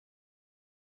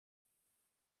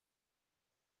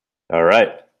All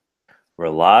right, we're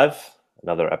live.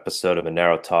 Another episode of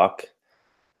Monero Talk.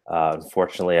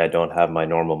 Unfortunately, I don't have my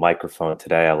normal microphone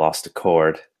today. I lost a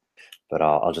cord, but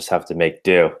I'll just have to make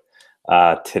do.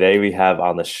 Today we have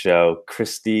on the show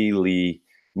Christy Lee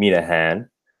Minahan.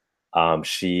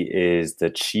 She is the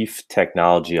Chief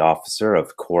Technology Officer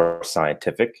of Core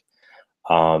Scientific,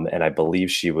 and I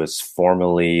believe she was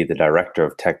formerly the Director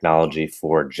of Technology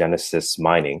for Genesis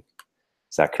Mining.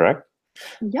 Is that correct?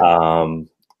 Yep.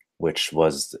 Which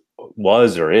was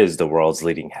or is the world's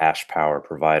leading hash power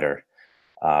provider.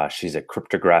 She's a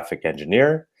cryptographic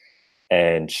engineer,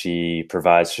 and she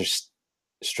provides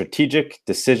strategic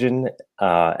decision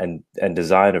and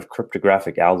design of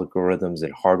cryptographic algorithms in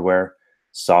hardware,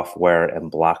 software,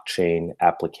 and blockchain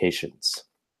applications.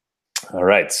 All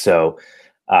right, so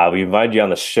we invited you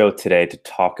on the show today to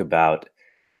talk about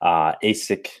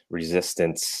ASIC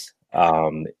resistance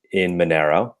in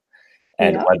Monero,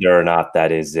 and Yep. whether or not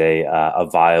that is a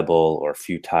viable or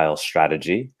futile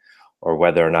strategy, or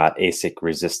whether or not ASIC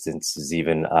resistance is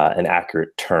even an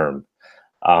accurate term.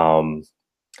 Welcome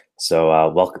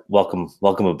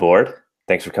aboard.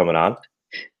 Thanks for coming on.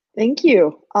 Thank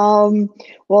you.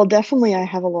 Well, definitely I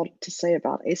have a lot to say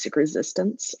about ASIC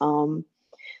resistance.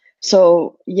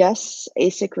 So yes,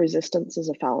 ASIC resistance is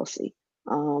a fallacy.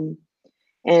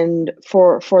 And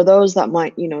for those that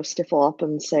might, stiffle up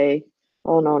and say,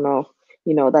 oh no,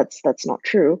 that's not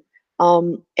true.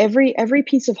 Every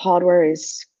piece of hardware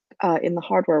is in the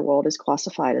hardware world is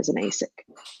classified as an ASIC.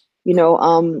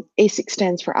 ASIC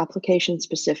stands for application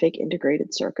specific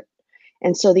integrated circuit.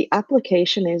 And so the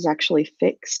application is actually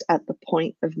fixed at the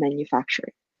point of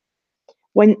manufacturing.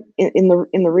 When in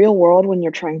the real world, when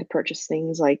you're trying to purchase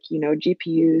things like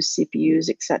GPUs, CPUs,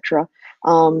 etc.,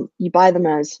 you buy them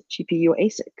as GPU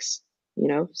ASICs,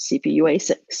 CPU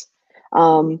ASICs,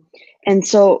 and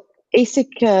so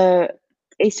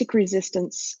ASIC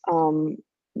resistance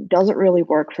doesn't really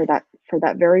work for that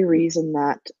very reason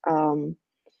that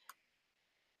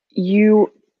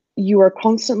you are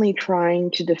constantly trying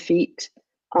to defeat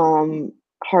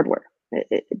hardware.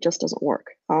 It just doesn't work.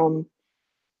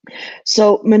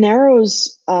 So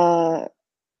Monero's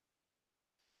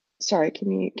sorry,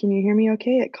 can you hear me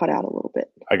okay? It cut out a little bit.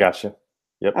 I got you.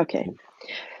 Yep. Okay.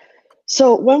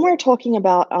 So when we're talking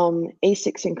about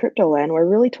ASICs in crypto land, we're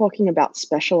really talking about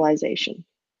specialization.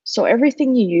 So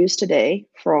everything you use today,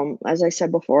 from, as I said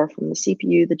before, from the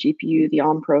CPU, the GPU, the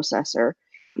ARM processor,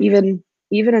 even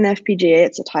an FPGA,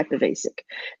 it's a type of ASIC,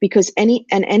 because any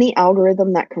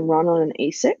algorithm that can run on an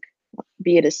ASIC,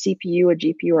 be it a CPU, a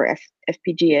GPU, or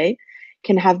FPGA,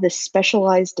 can have this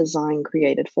specialized design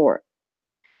created for it.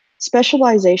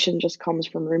 Specialization just comes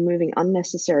from removing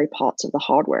unnecessary parts of the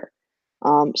hardware.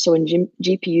 So in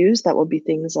GPUs, that would be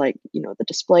things like the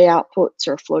display outputs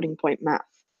or floating point math.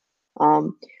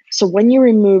 So when you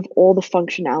remove all the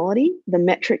functionality, the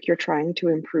metric you're trying to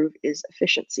improve is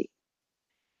efficiency.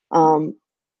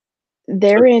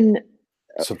 Therein,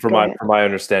 So go ahead. from my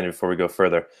understanding, before we go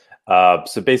further,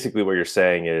 so basically what you're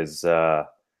saying is, so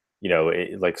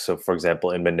for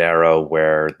example, in Monero,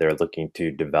 where they're looking to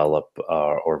develop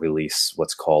or release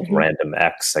what's called Mhm. Random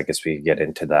X, I guess we could get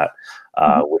into that,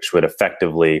 Mhm. which would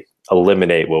effectively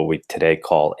eliminate what we today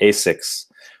call ASICs,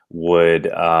 would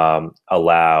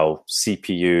allow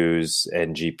CPUs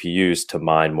and GPUs to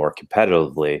mine more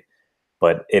competitively.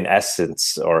 But in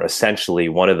essence, or essentially,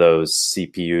 one of those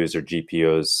CPUs or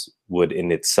GPUs would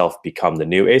in itself become the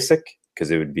new ASIC because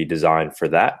it would be designed for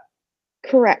that. Is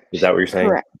Correct. that what you're saying,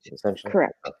 Correct. essentially?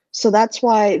 Correct. So that's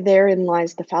why therein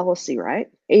lies the fallacy, right?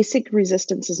 ASIC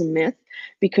resistance is a myth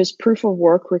because proof of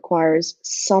work requires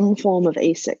some form of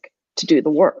ASIC to do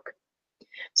the work.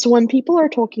 So when people are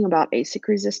talking about ASIC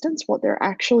resistance, what they're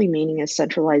actually meaning is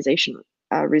centralization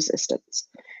resistance.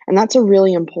 And that's a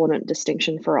really important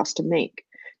distinction for us to make,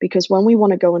 because when we want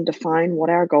to go and define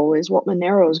what our goal is, what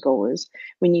Monero's goal is,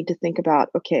 we need to think about,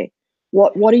 okay,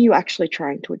 what are you actually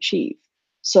trying to achieve?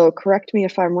 So correct me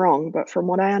if I'm wrong, but from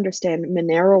what I understand,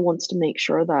 Monero wants to make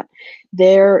sure that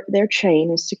their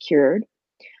chain is secured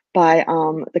by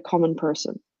the common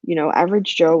person,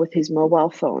 average Joe with his mobile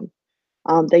phone.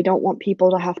 They don't want people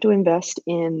to have to invest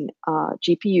in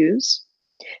GPUs.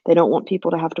 They don't want people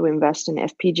to have to invest in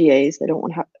FPGAs. They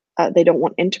don't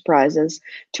want enterprises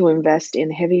to invest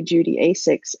in heavy duty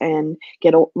ASICs and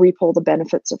reap all the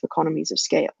benefits of economies of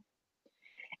scale.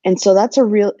 And so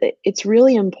it's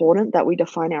really important that we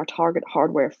define our target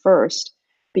hardware first,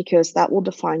 because that will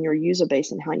define your user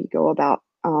base and how you go about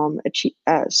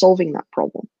solving that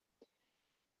problem.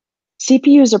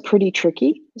 CPUs are pretty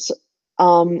tricky,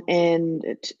 and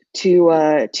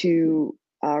to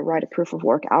write a proof of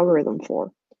work algorithm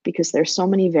for. because there's so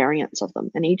many variants of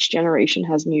them, and each generation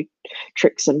has new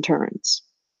tricks and turns.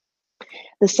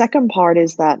 The second part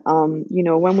is that,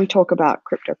 when we talk about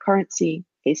cryptocurrency,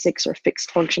 ASICs or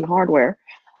fixed function hardware,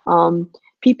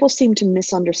 people seem to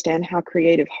misunderstand how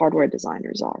creative hardware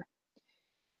designers are.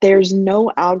 There's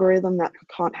no algorithm that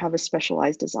can't have a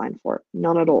specialized design for it,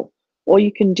 none at all. All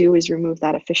you can do is remove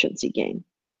that efficiency gain.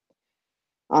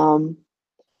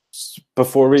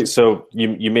 Before we, so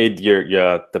you made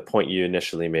the point you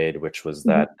initially made, which was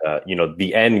that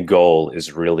the end goal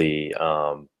is really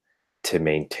to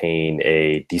maintain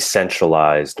a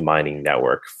decentralized mining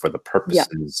network for the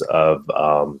purposes of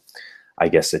I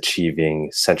guess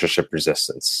achieving censorship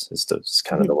resistance is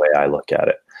kind of the way I look at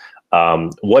it.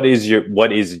 What is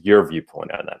your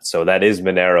viewpoint on that? So that is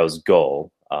Monero's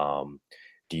goal.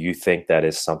 Do you think that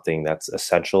is something that's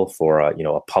essential for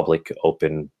a public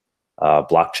open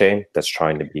blockchain that's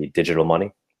trying to be digital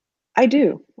money? I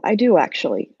do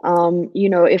actually.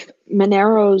 If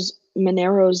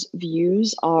Monero's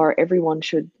views are everyone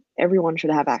should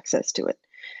have access to it.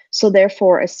 So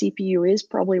therefore, a CPU is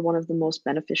probably one of the most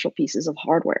beneficial pieces of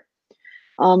hardware.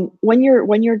 When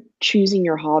you're choosing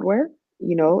your hardware,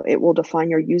 it will define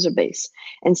your user base,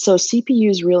 and so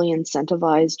CPUs really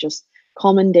incentivize just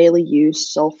common daily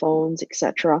use, cell phones,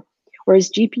 etc.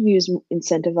 Whereas GPUs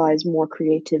incentivize more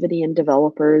creativity in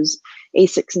developers,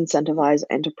 ASICs incentivize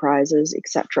enterprises,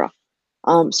 etc.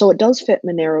 So it does fit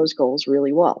Monero's goals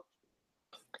really well.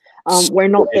 We're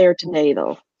not there today,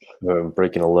 though. I'm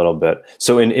breaking a little bit.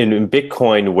 So in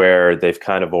Bitcoin, where they've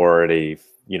kind of already,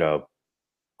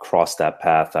 crossed that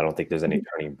path, I don't think there's any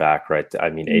turning back, right?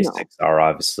 I mean, ASICs are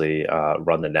obviously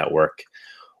run the network.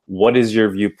 What is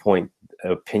your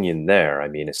opinion there? I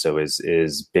mean, so is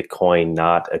Bitcoin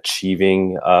not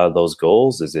achieving those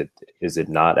goals? Is it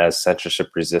not as censorship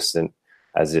resistant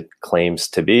as it claims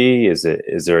to be? Is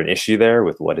there an issue there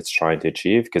with what it's trying to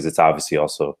achieve? Because it's obviously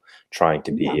also trying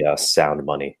to be sound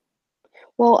money.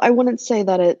 Well, I wouldn't say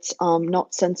that it's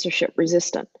not censorship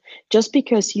resistant. Just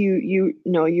because you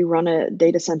run a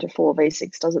data center full of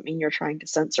ASICs doesn't mean you're trying to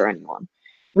censor anyone.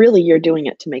 Really, you're doing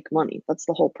it to make money. That's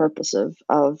the whole purpose of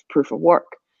proof of work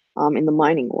in the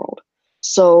mining world.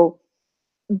 So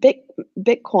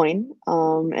Bitcoin,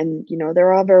 and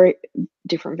there are very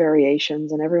different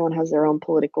variations, and everyone has their own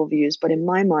political views. But in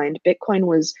my mind, Bitcoin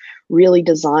was really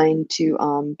designed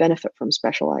to benefit from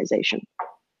specialization.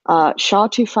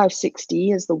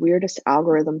 SHA-256D is the weirdest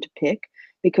algorithm to pick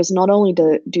because not only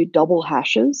do double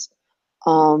hashes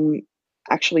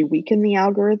actually weaken the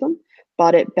algorithm,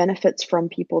 but it benefits from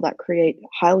people that create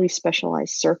highly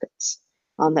specialized circuits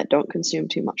that don't consume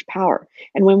too much power.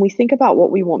 And when we think about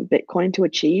what we want Bitcoin to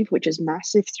achieve, which is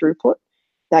massive throughput,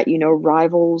 that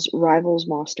rivals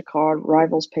MasterCard,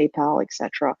 rivals PayPal,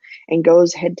 etc., and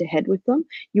goes head to head with them,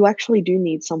 you actually do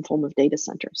need some form of data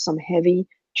center, some heavy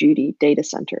duty data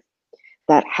center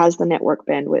that has the network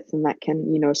bandwidth and that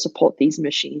can support these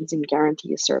machines and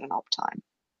guarantee a certain uptime.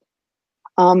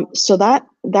 So that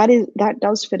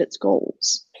does fit its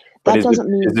goals. But is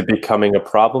it becoming a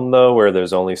problem though, where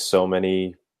there's only so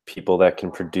many people that can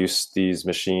produce these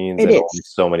machines and only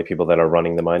so many people that are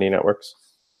running the mining networks?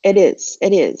 It is,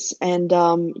 and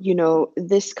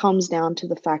this comes down to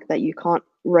the fact that you can't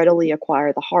readily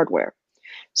acquire the hardware.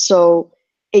 So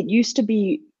it used to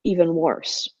be even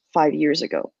worse 5 years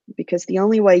ago, because the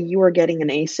only way you were getting an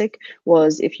ASIC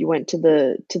was if you went to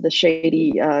the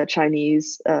shady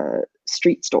Chinese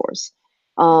street stores.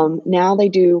 Now they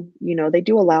do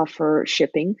allow for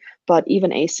shipping, but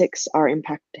even ASICs are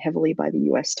impacted heavily by the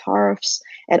US tariffs.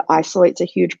 It isolates a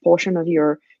huge portion of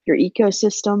your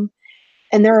ecosystem.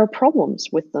 And there are problems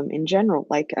with them in general.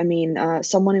 Like, I mean,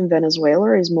 someone in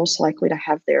Venezuela is most likely to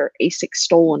have their ASIC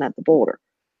stolen at the border.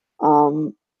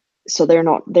 So they're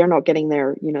not getting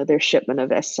their shipment of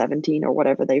S17 or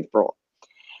whatever they've brought.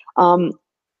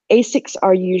 ASICs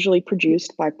are usually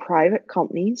produced by private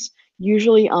companies,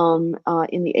 usually in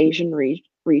the Asian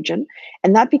region,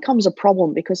 and that becomes a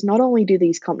problem because not only do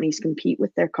these companies compete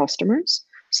with their customers,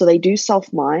 so they do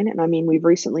self-mine, and I mean we've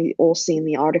recently all seen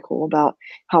the article about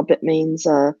how Bitmain's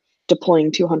deploying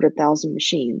 200,000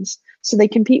 machines, so they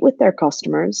compete with their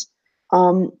customers.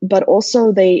 But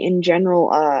also they, in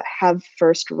general, have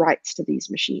first rights to these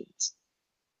machines.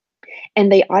 And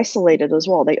they isolate it as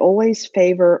well. They always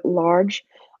favor large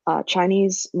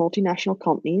Chinese multinational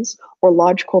companies or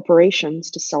large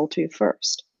corporations to sell to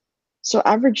first. So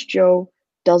average Joe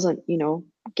doesn't,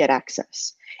 get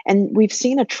access. And we've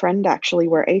seen a trend actually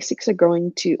where ASICs are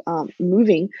going to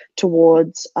moving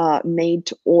towards made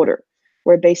to order,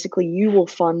 where basically you will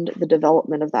fund the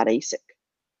development of that ASIC.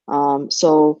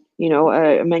 So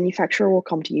a manufacturer will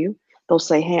come to you, They'll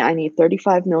say, hey, I need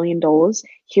 $35 million.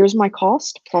 Here's my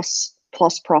cost plus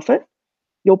profit.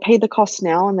 You'll pay the cost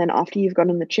now, and then after you've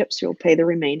gotten the chips, you'll pay the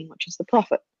remaining, which is the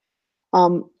profit.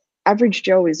 Average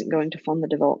Joe isn't going to fund the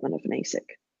development of an ASIC.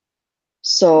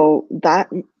 So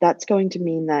that's going to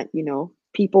mean that,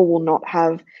 people will not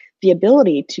have the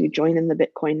ability to join in the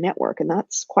Bitcoin network. And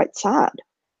that's quite sad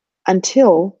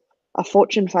until a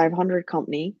Fortune 500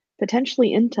 company,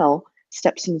 potentially Intel,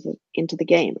 steps into the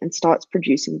game and starts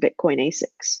producing Bitcoin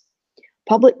ASICs.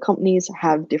 Public companies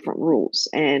have different rules,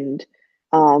 and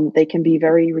they can be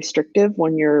very restrictive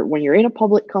when you're in a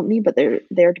public company, but they're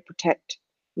there to protect,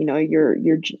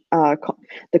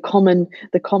 the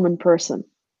common person.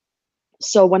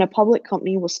 So when a public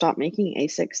company will start making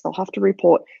ASICs, they'll have to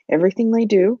report everything they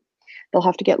do. They'll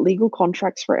have to get legal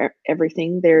contracts for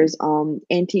everything. There's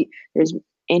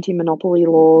anti-monopoly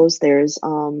laws. There's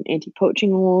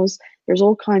anti-poaching laws. There's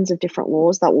all kinds of different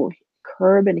laws that will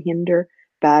curb and hinder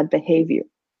bad behavior.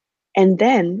 And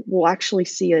then we'll actually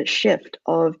see a shift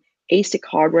of ASIC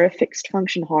hardware, fixed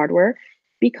function hardware,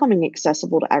 becoming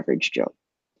accessible to average Joe.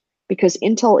 Because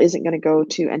Intel isn't going to go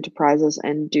to enterprises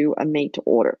and do a made to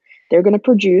order. They're going to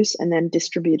produce and then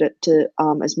distribute it to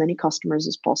as many customers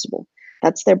as possible.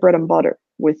 That's their bread and butter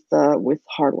with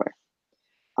hardware.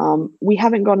 We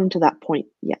haven't gotten to that point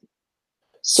yet.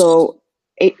 So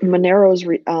Monero's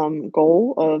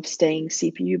goal of staying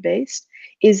CPU based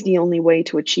is the only way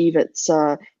to achieve its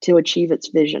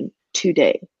vision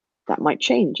today. That might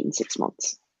change in 6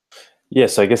 months. Yeah,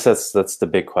 so I guess that's the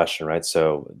big question, right?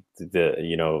 So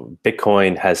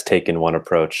Bitcoin has taken one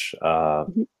approach,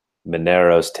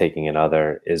 Monero's taking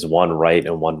another. Is one right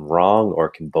and one wrong, or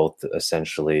can both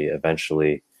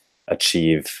eventually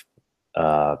achieve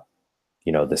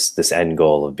this end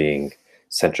goal of being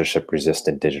censorship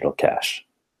resistant digital cash?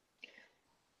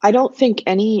 I don't think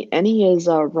any is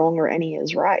wrong or any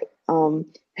is right.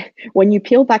 When you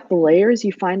peel back the layers,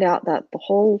 you find out that the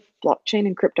whole blockchain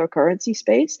and cryptocurrency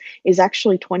space is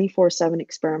actually 24/7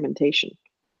 experimentation.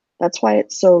 That's why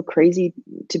it's so crazy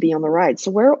to be on the ride.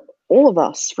 So all of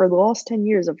us for the last 10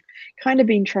 years have kind of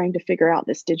been trying to figure out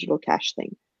this digital cash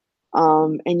thing.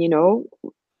 And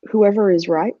whoever is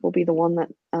right will be the one that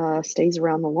stays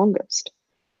around the longest.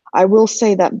 I will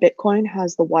say that Bitcoin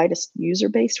has the widest user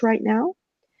base right now.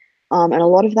 And a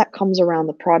lot of that comes around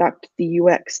the product, the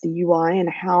UX, the UI, and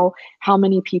how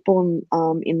many people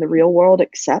in the real world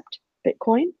accept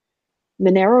Bitcoin.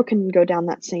 Monero can go down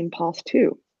that same path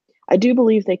too. I do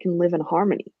believe they can live in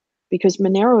harmony because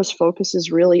Monero's focus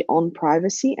is really on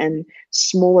privacy and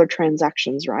smaller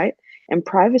transactions, right? And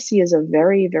privacy is a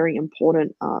very, very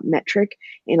important metric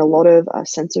in a lot of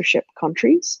censorship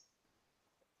countries.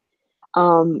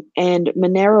 And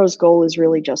Monero's goal is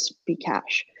really just be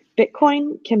cash.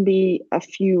 Bitcoin can be a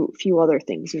few other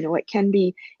things. It can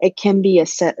be a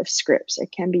set of scripts.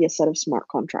 It can be a set of smart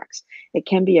contracts. It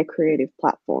can be a creative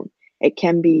platform. It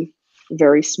can be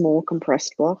very small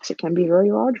compressed blocks. It can be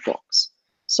very large blocks.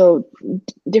 So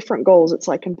different goals. It's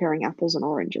like comparing apples and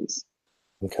oranges.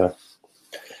 Okay.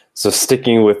 So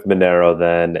sticking with Monero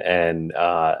then, and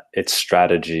its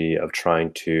strategy of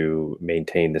trying to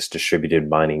maintain this distributed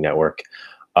mining network,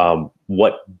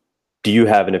 what do you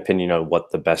have an opinion on what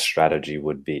the best strategy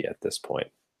would be at this point?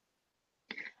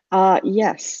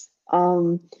 Yes.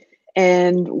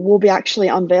 And we'll be actually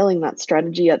unveiling that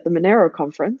strategy at the Monero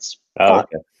conference. Oh,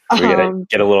 okay. Should we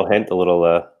get a little hint, a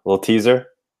little teaser?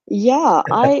 Yeah,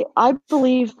 I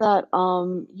believe that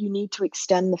you need to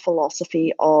extend the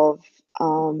philosophy of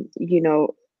CPUs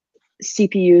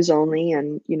only,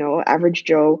 and average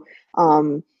Joe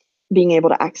being able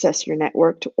to access your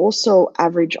network to also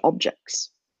average objects.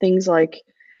 Things like,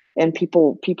 and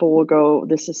people will go,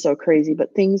 this is so crazy,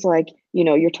 but things like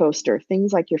your toaster,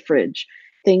 things like your fridge,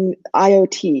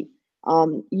 IoT.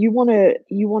 You want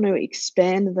to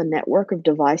expand the network of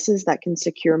devices that can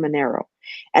secure Monero,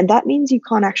 and that means you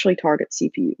can't actually target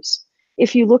CPUs.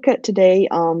 If you look at today,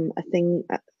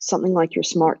 something like your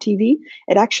smart TV,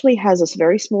 it actually has a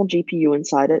very small GPU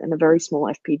inside it and a very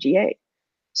small FPGA.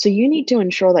 So you need to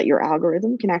ensure that your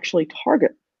algorithm can actually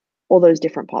target all those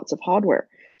different parts of hardware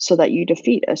so that you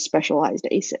defeat a specialized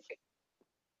ASIC.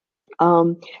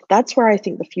 That's where I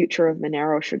think the future of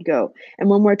Monero should go. And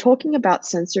when we're talking about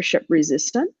censorship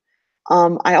resistant,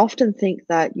 I often think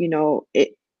that you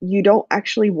don't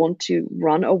actually want to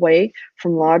run away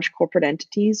from large corporate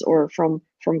entities or from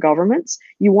governments.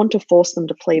 You want to force them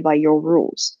to play by your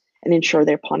rules and ensure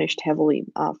they're punished heavily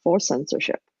for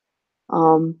censorship.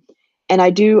 And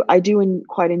I do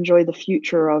quite enjoy the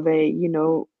future of a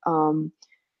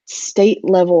state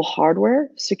level hardware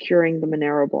securing the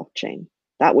Monero blockchain.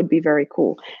 That would be very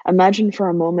cool. Imagine for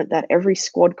a moment that every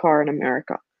squad car in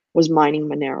America was mining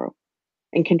Monero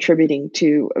and contributing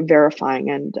to verifying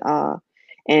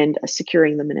and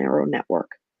securing the Monero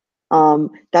network.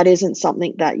 That isn't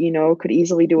something that, you know, could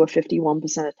easily do a 51%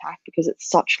 attack because it's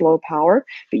such low power,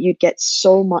 but you'd get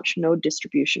so much node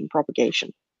distribution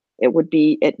propagation. It would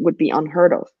be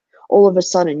unheard of. All of a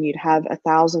sudden, you'd have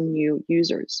 1,000 new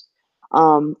users.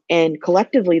 And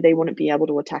collectively, they wouldn't be able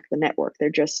to attack the network.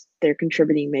 They're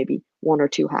contributing maybe 1 or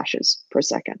 2 hashes per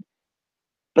second.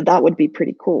 But that would be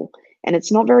pretty cool. And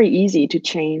it's not very easy to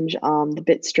change the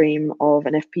bit stream of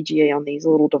an FPGA on these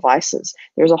little devices.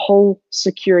 There's a whole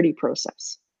security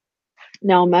process.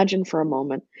 Now imagine for a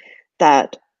moment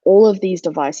that all of these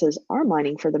devices are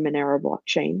mining for the Monero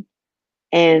blockchain,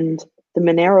 and the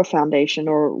Monero Foundation,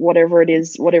 or whatever it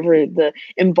is, whatever the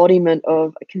embodiment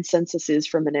of a consensus is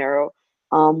for Monero,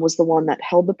 was the one that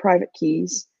held the private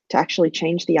keys to actually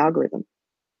change the algorithm,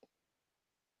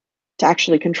 to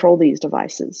actually control these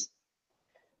devices,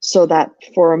 so that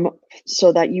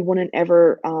so that you wouldn't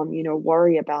ever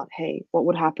worry about, hey, what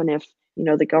would happen if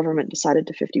the government decided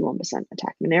to 51%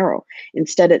 attack Monero.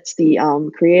 Instead, it's the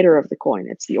creator of the coin,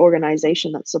 it's the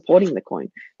organization that's supporting the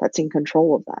coin that's in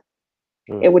control of that.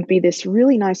 It would be this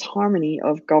really nice harmony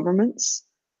of governments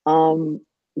and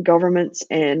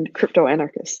crypto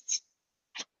anarchists.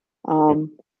 And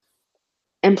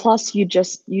plus,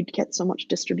 you'd get so much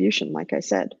distribution, like I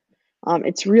said.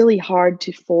 It's really hard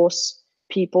to force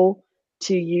people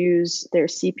to use their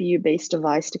CPU-based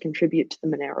device to contribute to the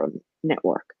Monero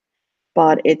network.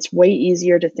 But it's way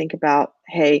easier to think about,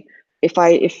 hey, if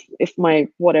my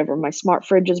smart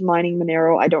fridge is mining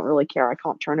Monero, I don't really care. I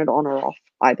can't turn it on or off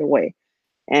either way.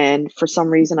 And for some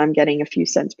reason, I'm getting a few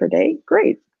cents per day.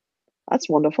 Great. That's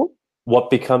wonderful. What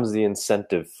becomes the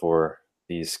incentive for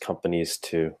these companies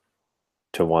to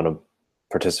want to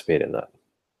participate in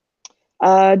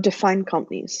that? Define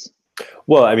companies.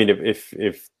 Well, I mean, if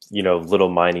little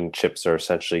mining chips are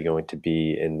essentially going to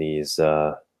be in these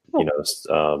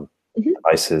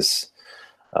devices,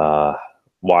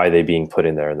 why are they being put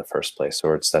in there in the first place?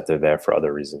 Or it's that they're there for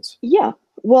other reasons? Yeah,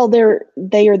 well,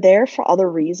 they are there for other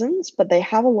reasons, but they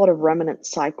have a lot of remnant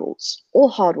cycles. All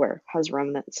hardware has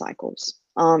remnant cycles.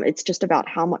 It's just about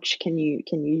how much can you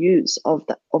use of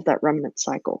that remnant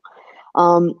cycle.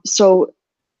 So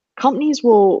companies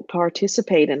will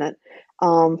participate in it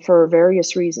for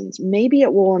various reasons. Maybe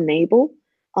it will enable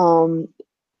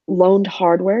loaned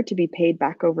hardware to be paid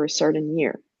back over a certain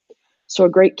year. So a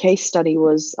great case study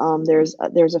was there's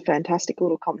a fantastic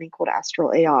little company called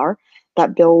Astral AR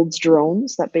that builds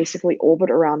drones that basically orbit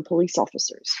around police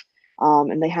officers.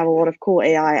 And they have a lot of cool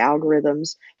AI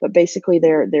algorithms, but basically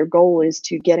their goal is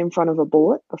to get in front of a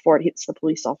bullet before it hits the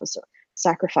police officer,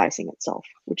 sacrificing itself,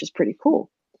 which is pretty cool.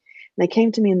 And they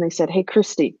came to me and they said, "Hey,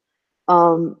 Christy,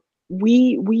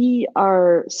 we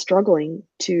are struggling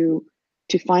to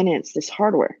finance this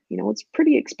hardware. It's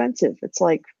pretty expensive. It's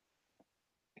like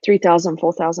 $3,000,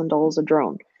 $4,000 a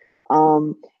drone.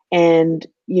 And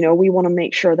we want to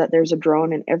make sure that there's a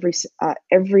drone in every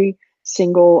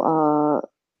single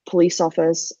police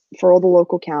office for all the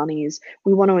local counties.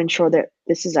 We want to ensure that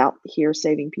this is out here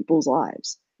saving people's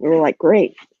lives." We were like,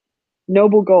 "Great,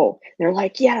 noble goal." They're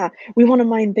like, "Yeah, we want to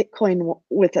mine Bitcoin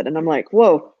with it." And I'm like,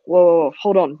 whoa,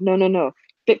 hold on. No.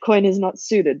 Bitcoin is not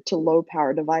suited to low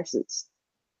power devices.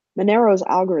 Monero's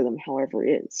algorithm, however,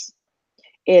 is.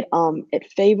 It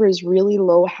favors really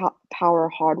low power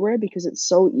hardware because it's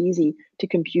so easy to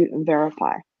compute and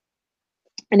verify.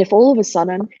 And if all of a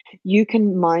sudden you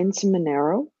can mine some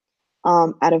Monero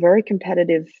at a very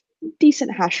competitive,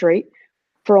 decent hash rate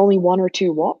for only 1 or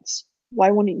 2 watts,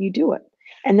 why wouldn't you do it?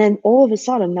 And then all of a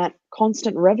sudden, that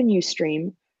constant revenue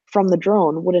stream from the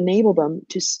drone would enable them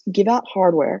to give out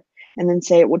hardware and then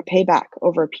say it would pay back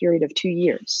over a period of 2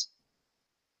 years.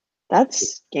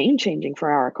 That's game changing for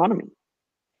our economy.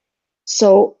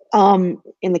 So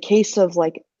in the case of,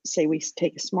 like, say we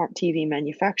take a smart TV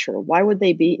manufacturer, why would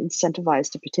they be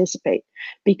incentivized to participate?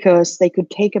 Because they could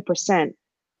take a percent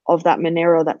of that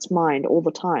Monero that's mined all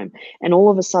the time, and all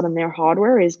of a sudden their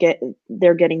hardware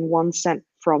they're getting 1 cent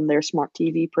from their smart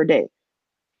TV per day.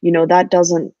 That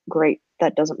doesn't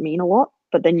mean a lot,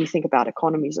 but then you think about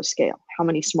economies of scale. How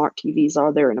many smart TVs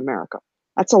are there in America?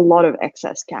 That's a lot of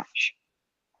excess cash.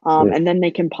 And then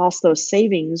they can pass those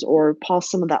savings or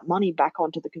pass some of that money back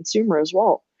onto the consumer as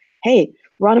well. Hey,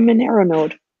 run a Monero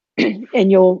node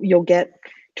and you'll get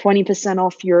 20%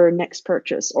 off your next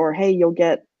purchase, or hey, you'll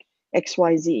get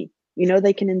XYZ.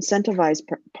 They can incentivize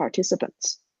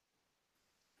participants.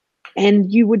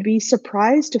 And you would be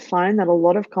surprised to find that a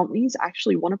lot of companies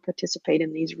actually want to participate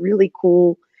in these really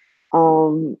cool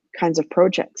kinds of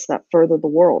projects that further the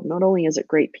world. Not only is it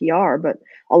great PR, but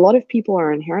a lot of people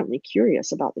are inherently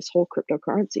curious about this whole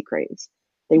cryptocurrency craze.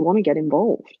 They want to get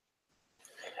involved.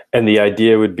 And the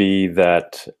idea would be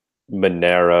that the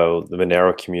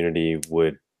Monero community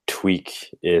would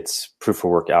tweak its proof of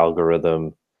work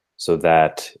algorithm so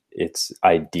that it's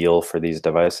ideal for these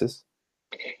devices.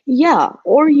 Yeah,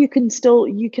 or you can still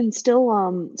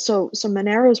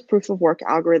Monero's proof of work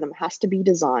algorithm has to be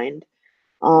designed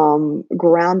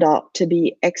ground up to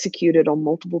be executed on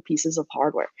multiple pieces of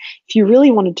hardware. If you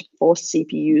really wanted to force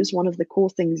CPUs, one of the cool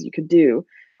things you could do,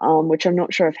 which I'm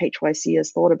not sure if HYC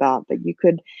has thought about, but you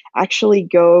could actually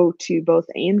go to both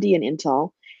AMD and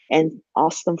Intel and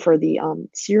ask them for the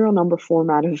serial number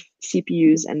format of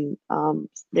CPUs and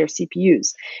their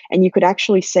CPUs. And you could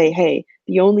actually say, hey,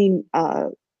 the only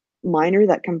miner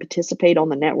that can participate on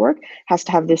the network has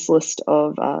to have this list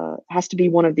of, has to be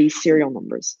one of these serial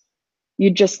numbers. You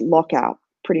just lock out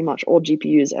pretty much all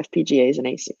GPUs, FPGAs, and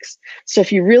ASICs. So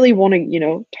if you really want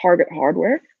to, target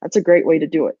hardware, that's a great way to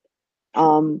do it.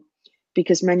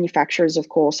 Because manufacturers, of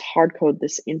course, hard code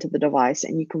this into the device,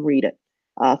 and you can read it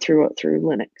through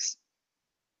Linux.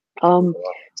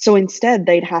 So instead,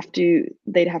 they'd have to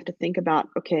think about,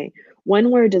 okay, when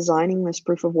we're designing this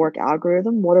proof of work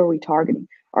algorithm, what are we targeting?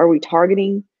 Are we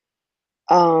targeting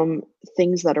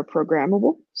things that are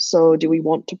programmable? So do we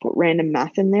want to put random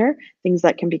math in there, things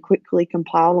that can be quickly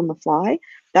compiled on the fly?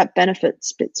 That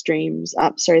benefits bitstreams.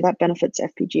 That benefits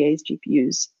FPGAs,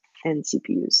 GPUs, and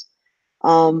CPUs.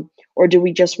 Or do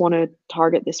we just want to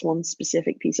target this one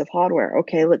specific piece of hardware?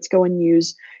 Okay, let's go and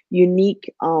use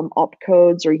unique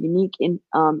opcodes or unique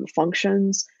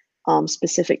functions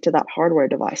specific to that hardware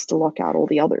device to lock out all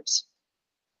the others.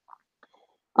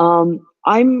 I'm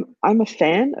a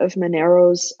fan of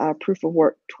Monero's proof of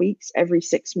work tweaks every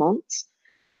 6 months.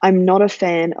 I'm not a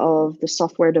fan of the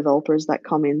software developers that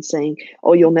come in saying,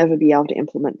 "Oh, you'll never be able to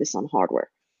implement this on hardware.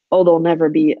 Oh, there'll never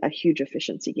be a huge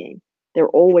efficiency gain." There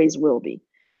always will be,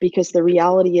 because the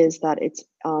reality is that it's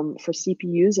for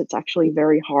CPUs, it's actually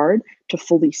very hard to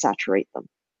fully saturate them.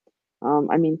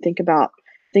 I mean, think about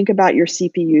your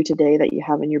CPU today that you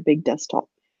have in your big desktop.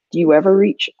 Do you ever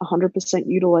reach 100%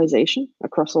 utilization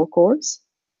across all cores?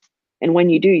 And when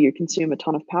you do, you consume a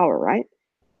ton of power, right?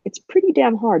 It's pretty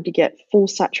damn hard to get full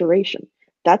saturation.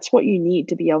 That's what you need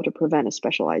to be able to prevent a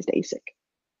specialized ASIC.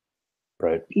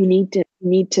 Right. You need to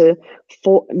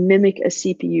mimic a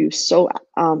CPU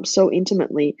so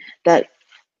intimately that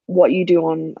what you do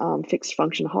on fixed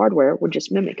function hardware would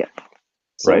just mimic it.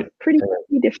 So Right. pretty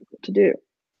difficult to do.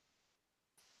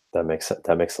 That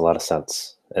makes a lot of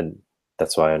sense, and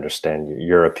that's why I understand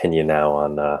your opinion now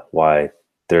on why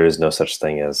there is no such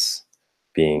thing as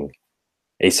being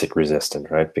ASIC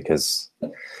resistant, right? Because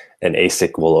an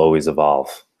ASIC will always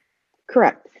evolve.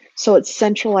 Correct. So it's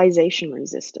centralization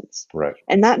resistance. Right.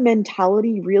 And that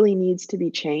mentality really needs to be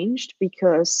changed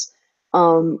because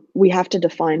we have to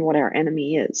define what our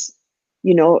enemy is.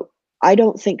 I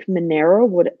don't think Monero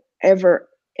would ever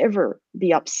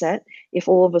be upset if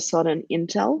all of a sudden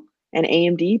Intel and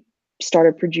AMD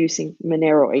started producing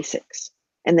Monero ASICs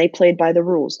and they played by the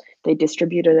rules. They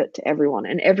distributed it to everyone,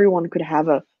 and everyone could have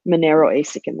a Monero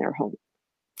ASIC in their home.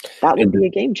 That would And be a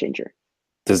game changer.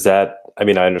 does that, I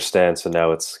mean, I understand. So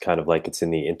now it's kind of like it's in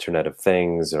the Internet of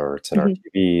Things or it's in our Mhm.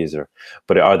 TVs,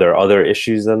 but are there other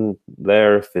issues then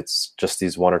there if it's just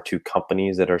these one or two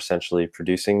companies that are essentially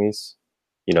producing these,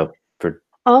 you know, for,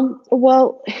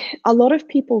 Well, a lot of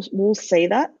people will say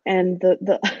that, and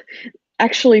the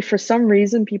actually, for some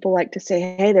reason, people like to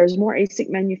say, "Hey, there's more ASIC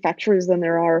manufacturers than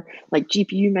there are like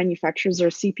GPU manufacturers or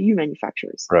CPU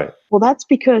manufacturers." right. Well, that's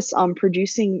because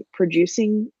producing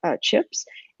chips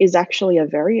is actually a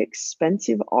very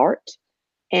expensive art,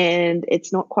 and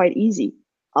it's not quite easy.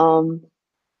 Um,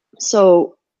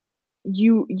 so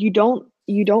you don't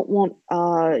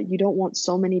want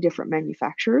so many different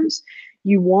manufacturers.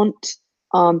 You want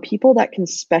people that can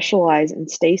specialize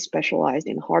and stay specialized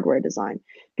in hardware design,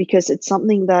 because it's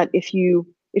something that if you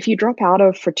drop out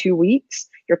of for 2 weeks,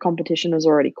 your competition is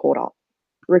already caught up.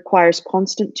 Requires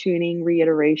constant tuning,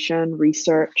 reiteration,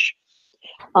 research.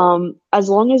 As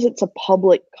long as it's a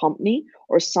public company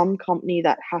or some company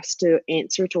that has to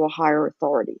answer to a higher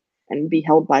authority and be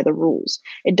held by the rules,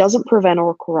 it doesn't prevent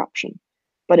all corruption,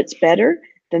 but it's better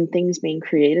than things being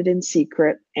created in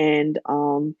secret and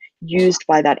used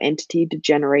by that entity to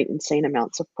generate insane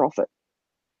amounts of profit.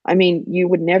 I mean, you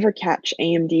would never catch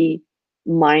AMD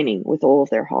mining with all of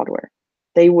their hardware.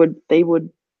 They would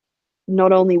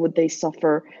not only would they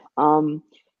suffer,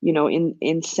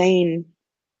 insane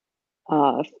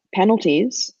uh,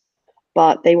 penalties,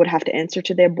 but they would have to answer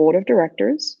to their board of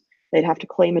directors. They'd have to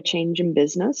claim a change in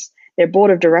business. Their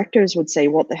board of directors would say,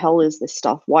 what the hell is this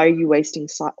stuff? Why are you wasting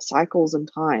cycles and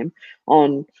time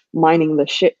on mining the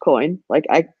shit coin? Like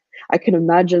I can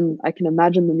imagine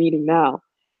the meeting now.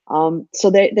 So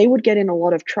they would get in a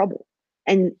lot of trouble.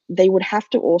 And they would have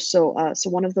to also, so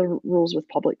one of the rules with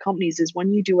public companies is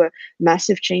when you do a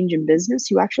massive change in business,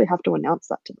 you actually have to announce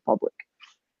that to the public.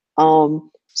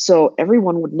 So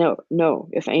everyone would know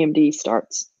if AMD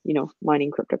starts,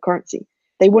 mining cryptocurrency.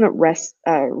 They wouldn't risk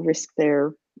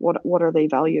their, what are they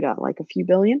valued at? Like a few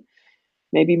billion,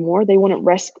 maybe more. They wouldn't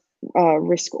risk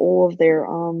all of their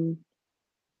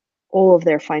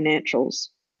financials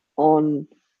on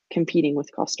competing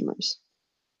with customers.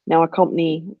 Now, a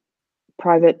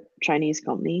private Chinese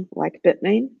company like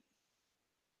Bitmain,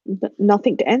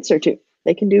 nothing to answer to.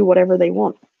 They can do whatever they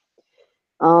want.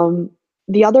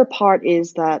 The other part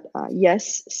is that,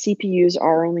 yes, CPUs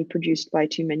are only produced by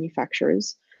 2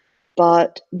 manufacturers,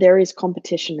 but there is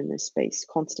competition in this space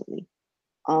constantly.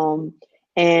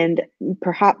 And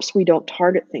perhaps we don't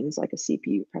target things like a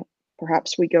CPU.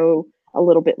 Perhaps we go a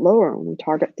little bit lower and we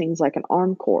target things like an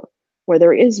ARM core, where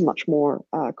there is much more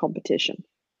competition.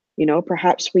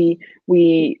 Perhaps we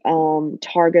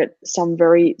target some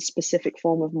very specific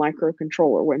form of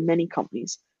microcontroller where many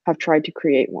companies have tried to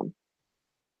create one.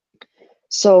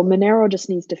 So Monero just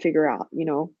needs to figure out,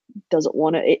 does it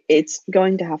want to, it's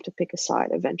going to have to pick a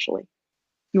side eventually.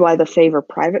 You either favor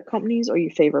private companies or you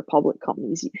favor public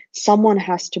companies. Someone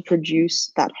has to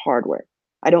produce that hardware.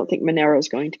 I don't think Monero is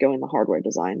going to go in the hardware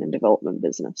design and development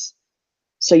business.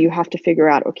 So you have to figure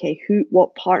out, okay,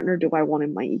 what partner do I want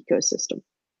in my ecosystem?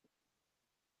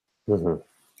 Mm-hmm.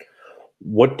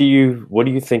 What do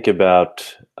you think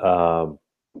about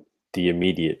the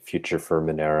immediate future for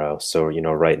Monero? So,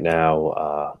 right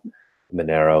now,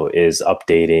 Monero is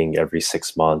updating every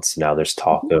 6 months. Now there's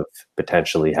talk of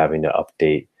potentially having to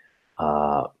update,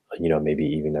 maybe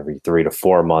even every 3 to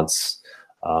 4 months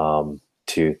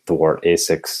to thwart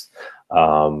ASICs.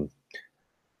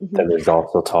 Then there's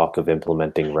also talk of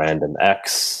implementing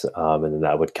RandomX, and then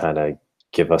that would kind of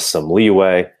give us some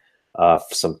leeway,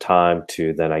 some time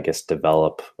to then, I guess,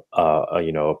 develop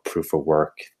a proof of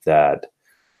work that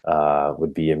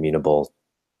would be amenable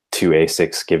to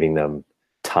ASICs, giving them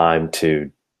time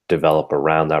to develop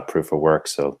around that proof of work.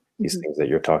 So these things that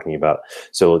you're talking about.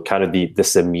 So kind of the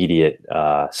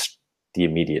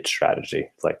immediate strategy.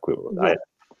 Like,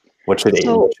 what should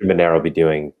Monero be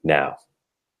doing now?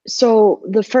 So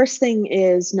the first thing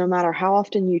is, no matter how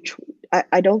often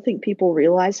I don't think people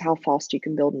realize how fast you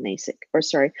can build an ASIC, or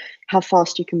sorry, how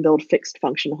fast you can build fixed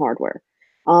function hardware.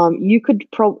 You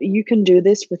can do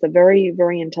this with a very,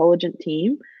 very intelligent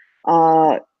team,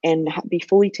 and be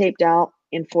fully taped out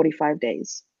in 45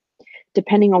 days.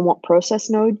 Depending on what process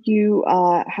node you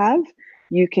have,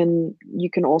 you can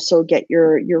also get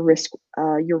your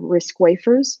RISC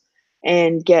wafers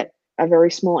and get a very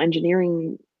small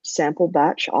engineering sample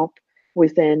batch up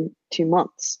within 2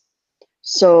 months.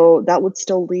 So that would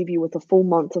still leave you with a full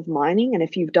month of mining, and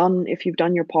if you've done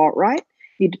your part right,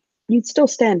 you'd still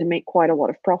stand to make quite a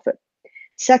lot of profit.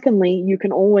 Secondly, you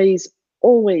can always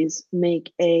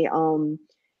make a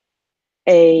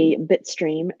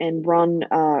bitstream and run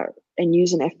and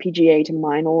use an FPGA to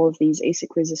mine all of these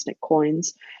ASIC resistant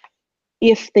coins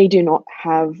if they do not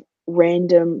have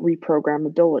random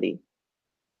reprogrammability.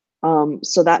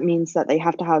 So that means that they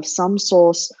have to have some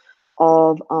source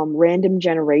of random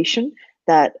generation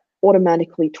that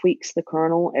automatically tweaks the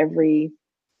kernel every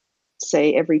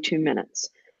 2 minutes.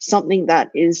 Something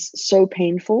that is so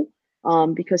painful,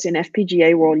 because in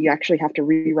FPGA world, you actually have to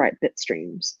rewrite bit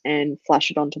streams and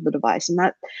flash it onto the device. And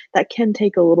that can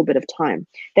take a little bit of time.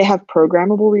 They have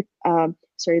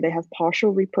they have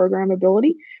partial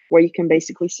reprogrammability, where you can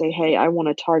basically say, hey, I want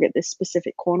to target this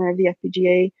specific corner of the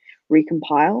FPGA,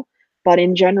 recompile. But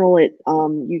in general,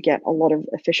 you get a lot of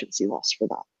efficiency loss for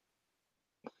that.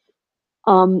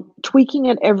 Tweaking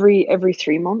it every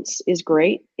 3 months is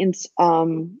great. And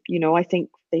I think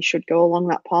they should go along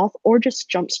that path, or just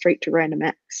jump straight to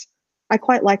RandomX. I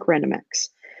quite like RandomX.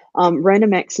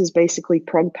 RandomX is basically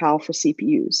ProgPal for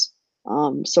CPUs.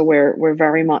 So we're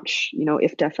very much,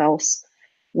 if def else,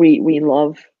 we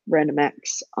love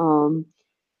RandomX.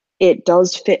 It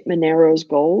does fit Monero's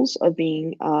goals of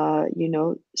being,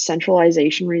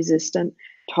 centralization resistant,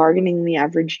 targeting the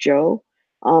average Joe.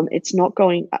 It's not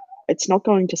going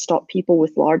to stop people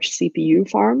with large CPU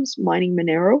farms mining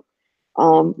Monero.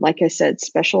 Like I said,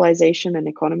 specialization and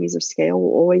economies of scale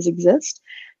will always exist.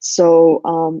 So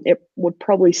it would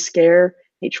probably scare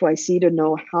HYC to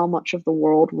know how much of the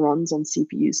world runs on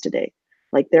CPUs today.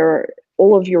 Like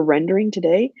all of your rendering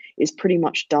today is pretty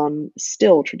much done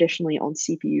still traditionally on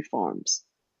CPU farms.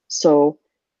 So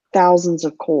thousands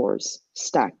of cores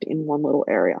stacked in one little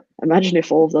area. Imagine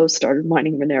if all of those started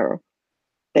mining Monero.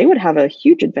 They would have a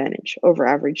huge advantage over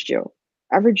average Joe.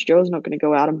 Average Joe is not going to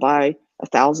go out and buy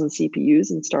 1,000 CPUs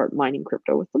and start mining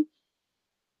crypto with them.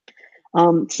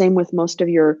 Same with most of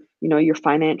your, your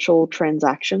financial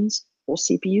transactions, all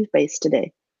CPU based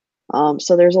today.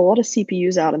 So there's a lot of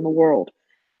CPUs out in the world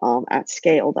at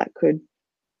scale that could,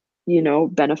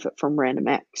 benefit from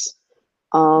RandomX.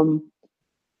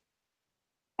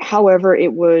 However,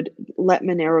 it would let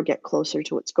Monero get closer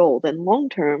to its goal. Then long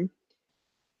term,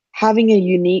 having a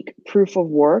unique proof of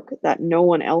work that no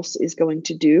one else is going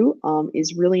to do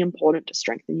is really important to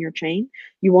strengthen your chain.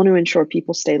 You want to ensure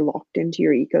people stay locked into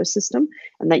your ecosystem,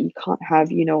 and that you can't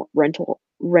have, you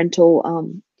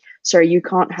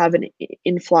can't have an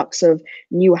influx of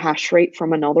new hash rate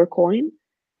from another coin.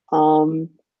 That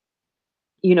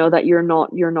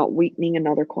you're not weakening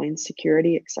another coin's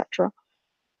security, etc.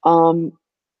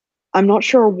 I'm not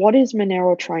sure, what is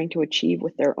Monero trying to achieve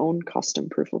with their own custom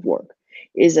proof of work?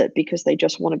 Is it because they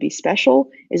just want to be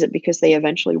special? Is it because they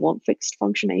eventually want fixed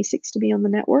function ASICs to be on the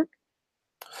network?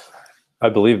 I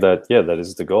believe that, yeah, that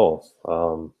is the goal.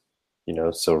 So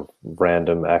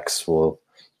RandomX will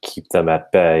keep them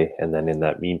at bay, and then in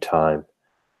that meantime,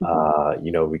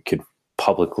 we could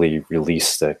publicly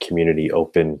release the community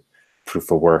open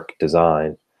proof of work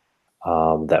design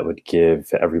that would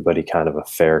give everybody kind of a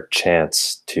fair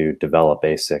chance to develop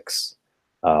ASICs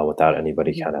without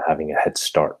anybody kind of having a head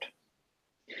start.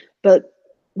 But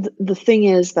the thing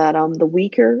is that the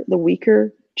weaker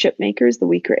chip makers, the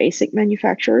weaker ASIC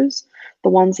manufacturers, the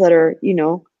ones that are,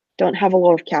 don't have a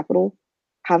lot of capital,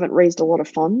 haven't raised a lot of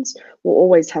funds, will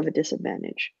always have a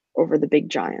disadvantage over the big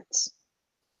giants.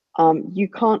 You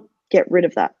can't get rid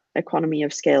of that economy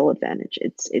of scale advantage.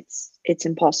 It's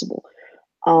impossible.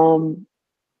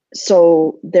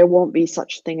 So there won't be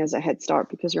such thing as a head start,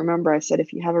 because remember I said,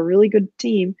 if you have a really good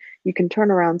team, you can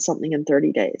turn around something in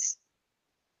 30 days.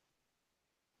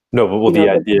 No, but the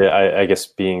idea, I guess,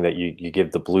 being that you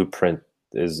give the blueprint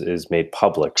is made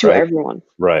public to everyone.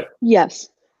 Right. Yes.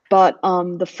 But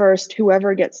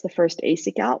whoever gets the first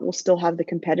ASIC out will still have the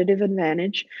competitive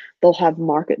advantage. They'll have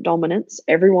market dominance.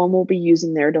 Everyone will be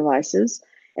using their devices,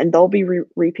 and they'll be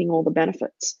reaping all the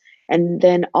benefits. And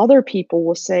then other people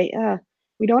will say,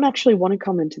 we don't actually want to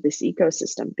come into this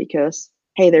ecosystem because,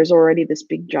 hey, there's already this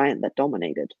big giant that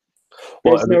dominated.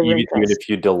 Well, even if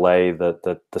you delay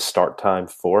the start time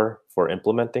for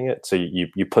implementing it, so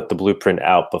you put the blueprint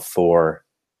out before,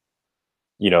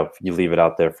 you leave it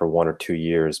out there for 1 or 2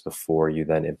 years before you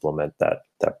then implement that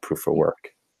proof of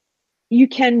work. You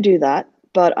can do that,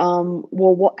 but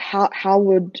how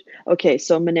would, okay,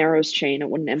 so Monero's chain, it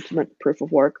wouldn't implement proof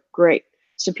of work. Great.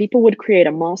 So people would create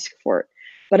a mask for it.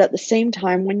 But at the same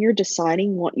time, when you're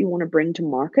deciding what you want to bring to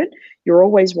market, you're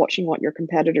always watching what your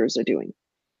competitors are doing.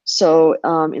 So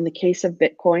in the case of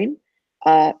Bitcoin,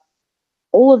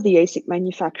 all of the ASIC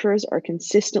manufacturers are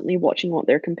consistently watching what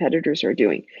their competitors are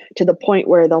doing, to the point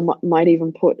where they might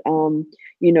even put,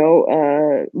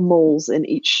 moles in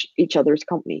each other's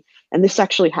company. And this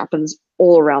actually happens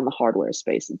all around the hardware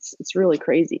space. It's really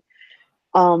crazy.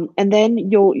 And then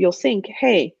you'll think,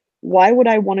 hey, why would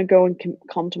I want to go and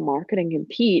come to market and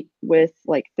compete with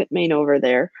like Bitmain over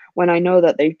there when I know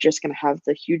that they're just going to have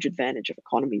the huge advantage of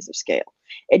economies of scale?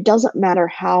 It doesn't matter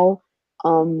how,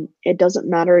 it doesn't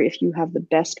matter if you have the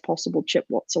best possible chip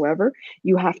whatsoever.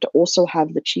 You have to also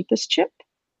have the cheapest chip,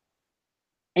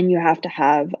 and you have to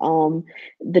have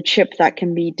the chip that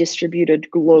can be distributed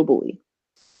globally.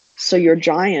 So your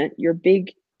giant, your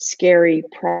big, scary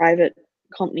private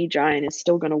company giant is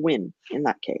still going to win in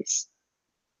that case.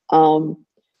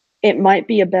 It might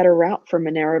be a better route for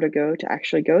Monero to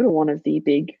actually go to one of the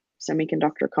big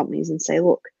semiconductor companies and say,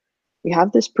 look, we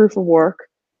have this proof of work.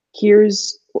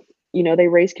 Here's, they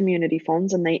raise community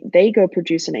funds, and they go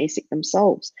produce an ASIC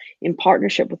themselves in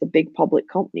partnership with a big public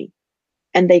company.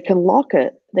 And they can lock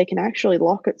it. They can actually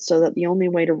lock it so that the only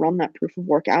way to run that proof of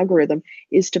work algorithm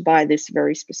is to buy this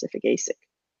very specific ASIC.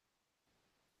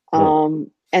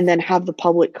 And then have the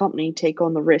public company take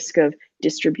on the risk of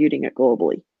distributing it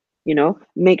globally.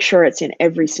 Make sure it's in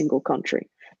every single country.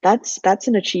 That's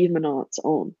an achievement on its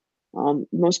own.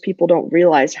 Most people don't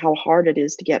realize how hard it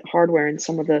is to get hardware in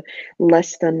some of the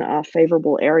less than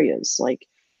favorable areas. It's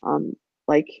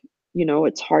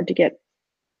hard to get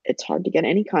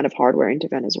any kind of hardware into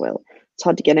Venezuela. It's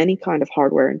hard to get any kind of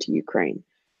hardware into Ukraine,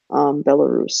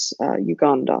 Belarus,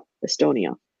 Uganda,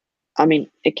 Estonia. I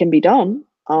mean, it can be done,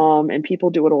 And people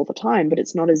do it all the time, but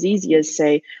it's not as easy as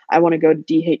say, I want to go to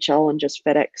DHL and just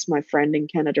FedEx my friend in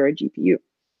Canada a GPU.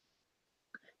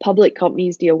 Public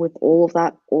companies deal with all of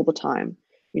that all the time.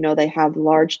 They have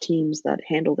large teams that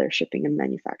handle their shipping and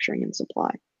manufacturing and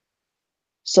supply.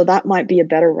 So that might be a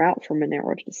better route for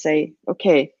Monero to say,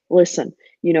 okay, listen,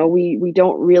 we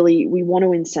don't really, we want to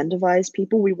incentivize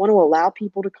people. We want to allow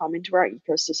people to come into our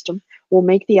ecosystem. We'll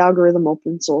make the algorithm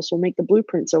open source. We'll make the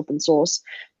blueprints open source,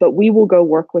 but we will go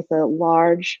work with a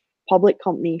large public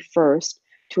company first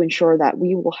to ensure that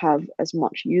we will have as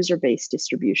much user-based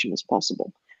distribution as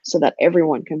possible so that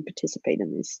everyone can participate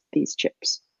in these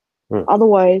chips.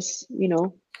 Otherwise,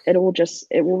 it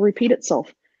will repeat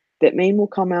itself. Bitmain will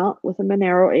come out with a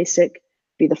Monero ASIC,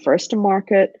 be the first to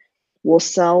market, will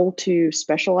sell to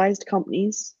specialized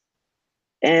companies,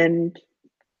 and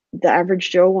the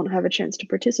average Joe won't have a chance to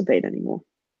participate anymore.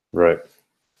 Right.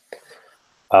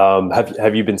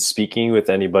 Have you been speaking with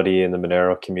anybody in the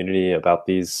Monero community about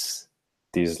these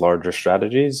larger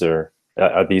strategies, or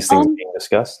are these things being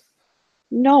discussed?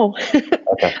 No.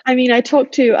 Okay. I mean, I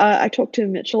talked to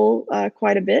Mitchell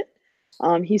quite a bit.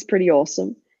 He's pretty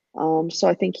awesome. So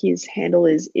I think his handle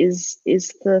is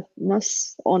the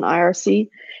Mus on IRC,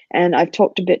 and I've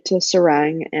talked a bit to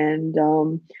Sarang and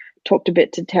talked a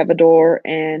bit to Tevador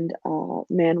and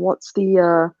man, what's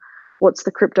the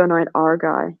CryptoNight R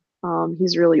guy?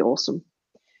 He's really awesome.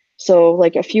 So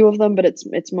like a few of them, but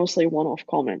it's mostly one-off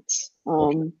comments.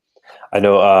 Okay. I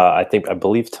know. I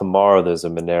believe tomorrow there's a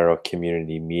Monero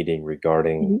community meeting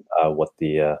regarding what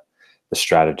the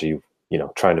strategy.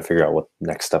 Trying to figure out what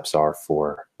next steps are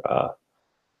for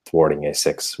thwarting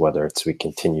ASICs. Whether it's we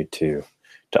continue to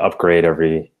upgrade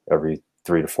every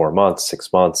 3 to 4 months,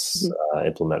 6 months,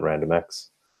 implement RandomX.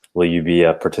 Will you be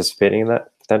participating in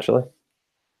that potentially?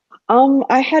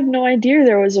 I had no idea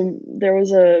there was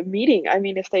a meeting. I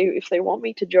mean, if they want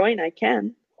me to join, I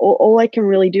can. All I can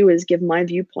really do is give my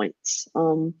viewpoints.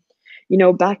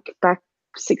 Back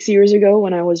 6 years ago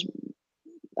when I was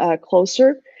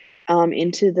closer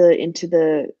into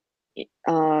the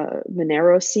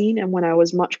Monero scene, and when I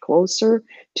was much closer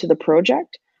to the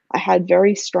project, I had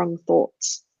very strong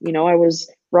thoughts. I was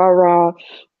rah,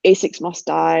 ASICs must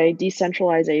die,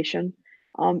 decentralization.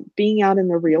 Being out in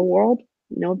the real world,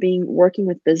 working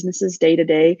with businesses day to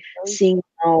day, seeing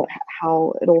how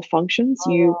it all functions,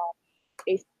 you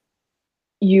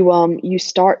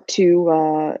start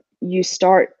to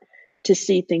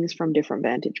see things from different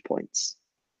vantage points.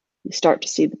 You start to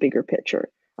see the bigger picture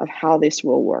of how this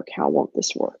will work, how won't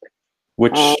this work.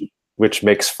 Which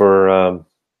makes for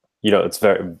it's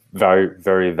very, very,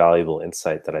 very valuable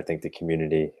insight that I think the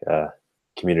community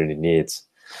needs,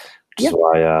 which is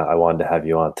why I wanted to have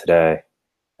you on today.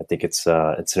 I think it's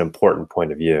an important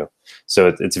point of view.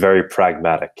 So it's very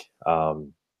pragmatic.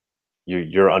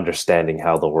 You're understanding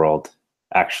how the world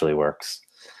actually works.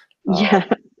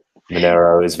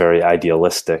 Monero is very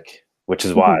idealistic, which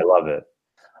is why I love it.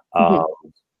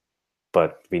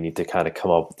 But we need to kind of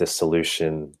come up with this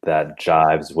solution that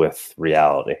jives with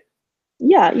reality.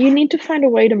 Yeah, you need to find a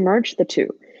way to merge the two,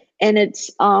 and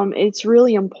it's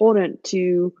really important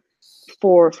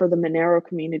for the Monero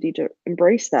community to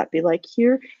embrace that. Be like,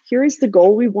 here is the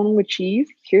goal we want to achieve.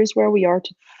 Here's where we are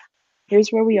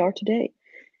today.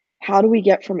 How do we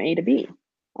get from A to B?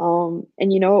 And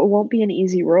it won't be an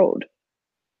easy road,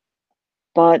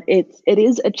 but it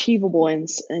is achievable in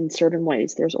certain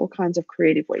ways. There's all kinds of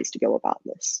creative ways to go about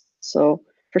this. So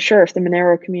for sure, if the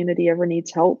Monero community ever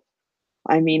needs help,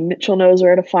 I mean, Mitchell knows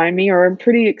where to find me, or I'm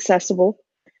pretty accessible.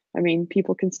 I mean,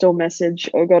 people can still message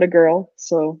 "Oh, got a girl,"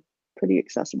 so pretty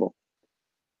accessible.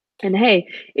 And hey,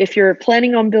 if you're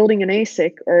planning on building an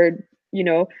ASIC or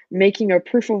making a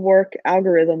proof of work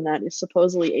algorithm that is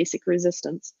supposedly ASIC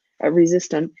resistant,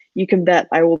 you can bet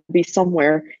I will be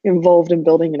somewhere involved in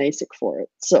building an ASIC for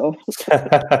it. So,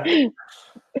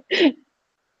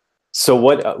 so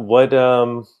what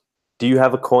do you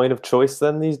have a coin of choice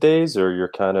then these days, or you're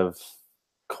kind of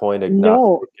coin agnostic?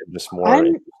 No, and just more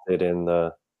interested in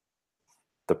the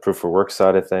proof of work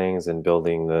side of things and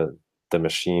building the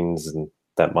machines and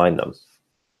that mine them?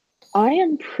 I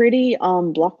am pretty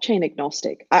blockchain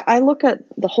agnostic. I look at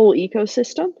the whole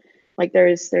ecosystem. Like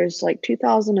there's like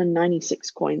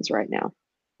 2,096 coins right now.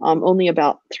 Only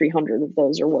about 300 of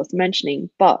those are worth mentioning.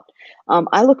 But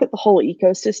I look at the whole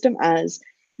ecosystem as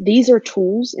these are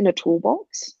tools in a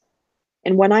toolbox.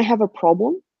 And when I have a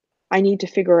problem, I need to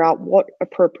figure out what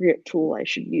appropriate tool I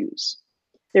should use.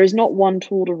 There's not one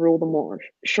tool to rule them all.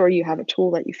 Sure, you have a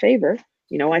tool that you favor.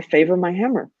 I favor my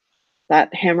hammer.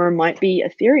 That hammer might be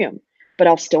Ethereum, but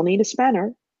I'll still need a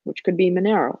spanner, which could be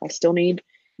Monero. I'll still need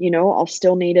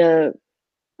a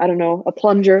I don't know, a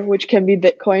plunger, which can be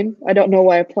Bitcoin. I don't know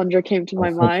why a plunger came to my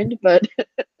mind, but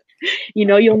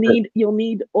you'll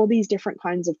need all these different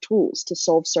kinds of tools to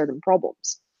solve certain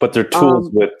problems. But they're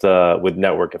tools with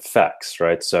network effects,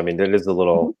 right? So I mean, there is a Mhm.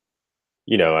 little,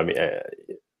 I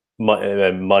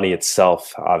mean, money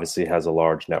itself obviously has a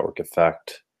large network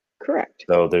effect. Correct.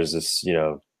 So there's this,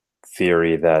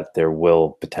 theory that there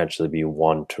will potentially be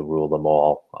one to rule them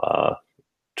all,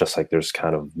 just like there's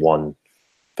kind of one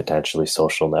potentially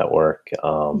social network,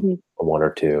 Mhm. one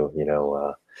or two.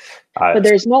 But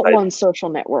there's not I, one social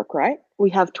network, right? We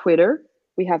have Twitter,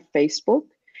 we have Facebook,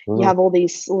 you Mhm. have all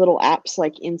these little apps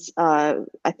like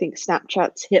I think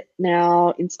Snapchat's hit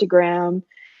now, Instagram.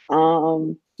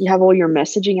 You have all your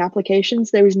messaging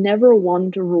applications. There is never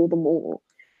one to rule them all.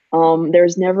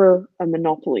 There's never a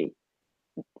monopoly.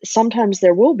 Sometimes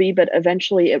there will be, but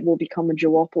eventually it will become a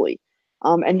duopoly.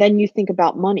 And then you think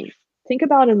about money. Think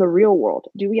about in the real world.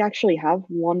 Do we actually have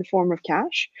one form of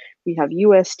cash? We have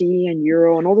USD and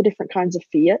euro and all the different kinds of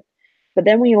fiat. But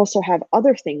then we also have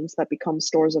other things that become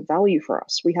stores of value for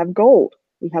us. We have gold,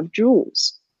 we have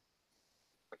jewels.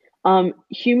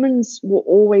 Humans will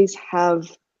always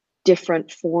have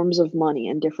different forms of money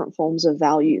and different forms of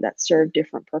value that serve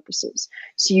different purposes.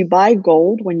 So you buy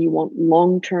gold when you want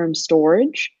long-term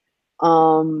storage,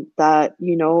 that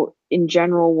in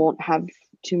general won't have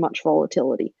too much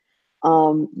volatility.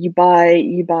 You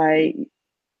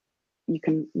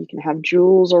can have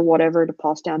jewels or whatever to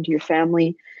pass down to your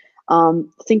family.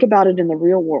 Think about it in the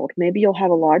real world. Maybe you'll have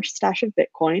a large stash of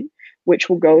Bitcoin, which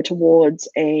will go towards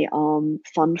a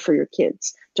fund for your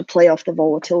kids to play off the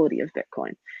volatility of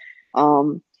Bitcoin.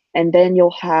 Um, and then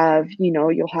you'll have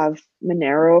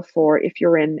Monero for if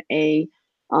you're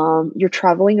you're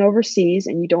traveling overseas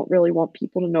and you don't really want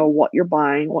people to know what you're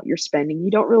buying, what you're spending.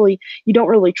 You don't really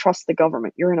trust the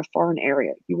government. You're in a foreign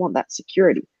area. You want that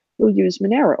security. You'll use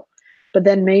Monero. But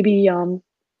then maybe when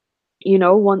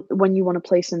you want to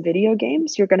play some video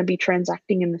games, you're going to be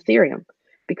transacting in Ethereum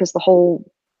because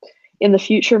in the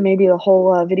future, maybe the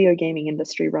whole video gaming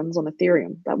industry runs on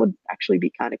Ethereum. That would actually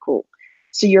be kind of cool.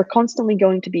 So you're constantly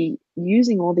going to be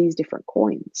using all these different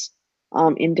coins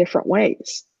in different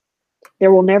ways.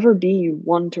 There will never be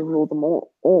one to rule them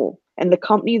all. And the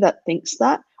company that thinks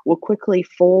that will quickly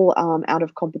fall out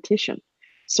of competition.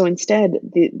 So instead,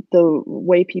 the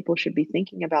way people should be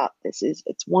thinking about this is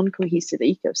it's one cohesive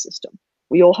ecosystem.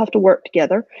 We all have to work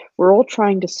together. We're all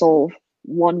trying to solve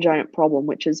one giant problem,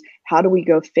 which is how do we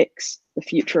go fix the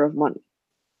future of money?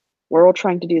 We're all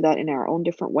trying to do that in our own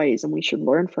different ways, and we should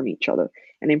learn from each other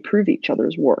and improve each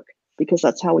other's work because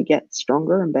that's how we get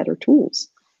stronger and better tools.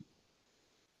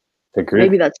 Agree.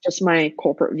 Maybe that's just my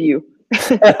corporate view.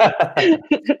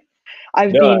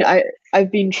 I've No, been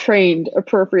I've been trained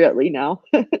appropriately now.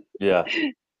 yeah.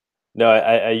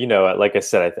 No, like I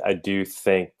said, I do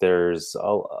think there's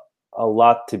a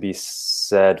lot to be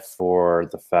said for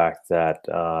the fact that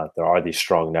there are these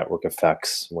strong network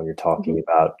effects when you're talking Mhm.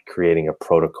 about creating a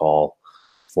protocol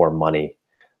for money.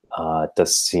 It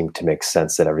does seem to make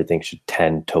sense that everything should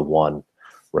tend to one,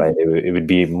 right? Mhm. It would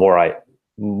be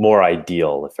more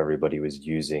ideal if everybody was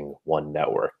using one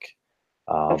network.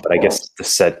 Of But I guess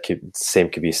course. same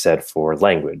could be said for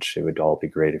language. It would all be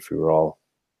great if we were all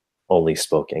only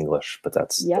spoke English, but Yep,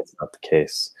 that's not the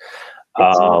case.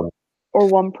 it's not. Um, Or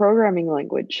one programming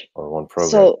language. or one program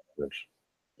So language.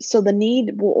 so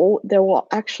there will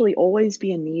actually always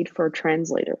be a need for a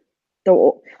translator.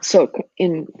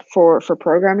 In for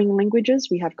programming languages,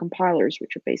 we have compilers,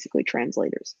 which are basically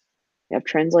translators. We have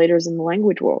translators in the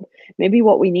language world. Maybe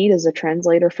what we need is a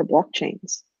translator for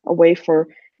blockchains, a way for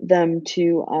them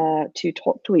to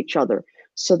talk to each other,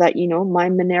 so that my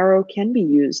Monero can be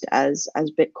used as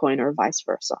Bitcoin or vice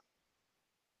versa.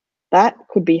 That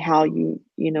could be how you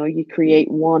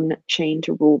create one chain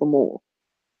to rule them all.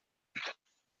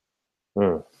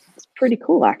 Hmm. It's pretty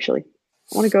cool, actually.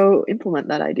 I want to go implement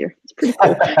that idea. It's pretty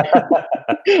cool.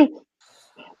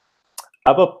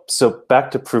 How about so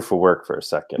back to proof of work for a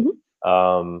second? Mhm.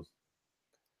 Um,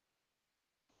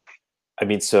 I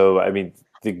mean,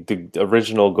 the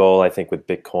original goal, I think, with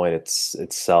Bitcoin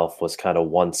itself was kind of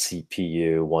one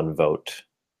CPU, one vote.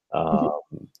 Mhm.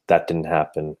 Um, that didn't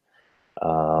happen.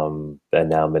 And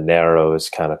now Monero is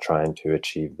kind of trying to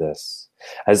achieve this.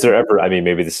 Has there Mhm. ever, I mean,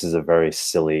 maybe this is a very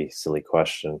silly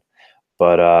question,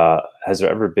 but has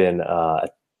there ever been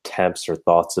attempts or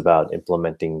thoughts about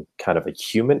implementing kind of a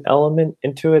human element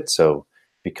into it? So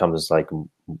becomes like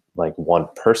one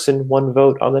person, one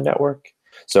vote on the network.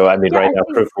 So I mean, Yeah, right I now,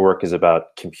 think. proof of work is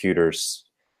about computers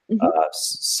Mhm.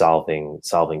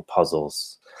 solving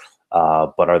puzzles.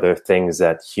 But are there things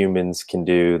that humans can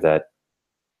do that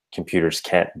computers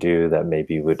can't do that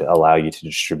maybe would allow you to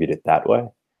distribute it that way,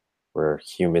 where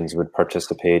humans would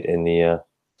participate in the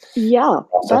Yeah,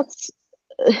 process?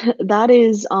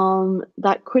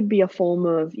 that could be a form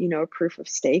of, proof of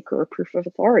stake or a proof of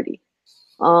authority.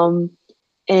 Um,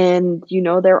 and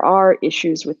there are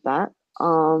issues with that.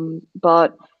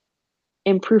 But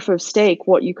in proof of stake,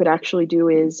 what you could actually do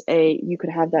is you could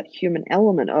have that human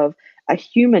element of a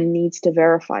human needs to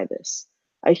verify this.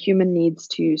 A human needs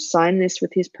to sign this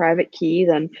with his private key,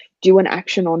 then do an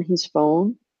action on his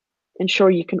phone. And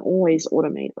sure, you can always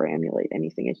automate or emulate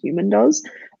anything a human does,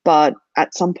 but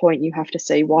at some point you have to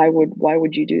say, why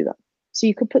would you do that? So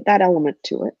you could put that element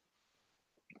to it,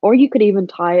 or you could even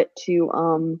tie it to,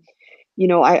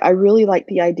 I really like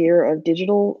the idea of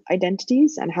digital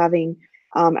identities and having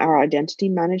our identity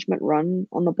management run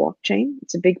on the blockchain.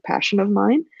 It's a big passion of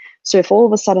mine. So if all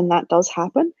of a sudden that does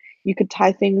happen, you could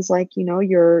tie things like,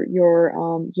 your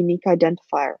unique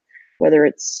identifier, whether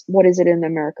it's, what is it in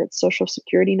America? It's social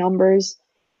security numbers.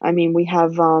 I mean, we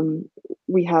have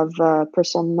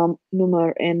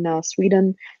personnummer in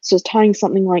Sweden. So tying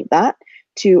something like that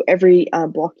to every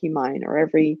block you mine, or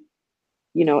everything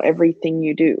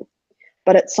you do.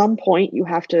 But at some point, you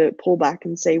have to pull back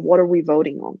and say, what are we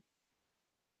voting on?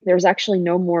 There's actually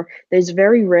no more, there's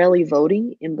very rarely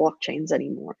voting in blockchains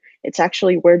anymore. It's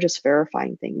actually, we're just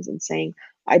verifying things and saying,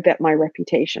 I bet my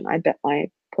reputation, I bet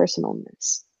my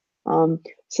personalness.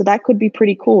 So that could be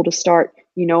pretty cool to start,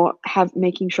 have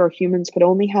making sure humans could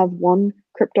only have one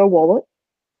crypto wallet.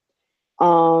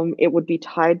 It would be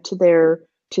tied to their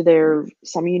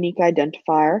some unique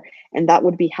identifier, and that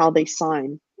would be how they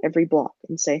sign every block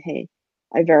and say, "Hey,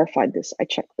 I verified this. I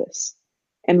checked this."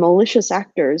 And malicious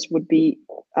actors would be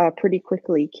pretty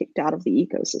quickly kicked out of the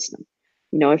ecosystem.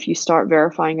 If you start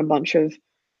verifying a bunch of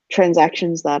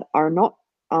transactions that are not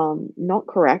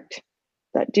correct,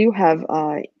 that do have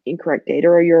incorrect data,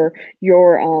 or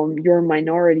your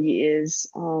minority is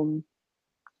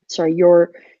sorry,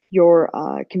 you're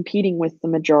competing with the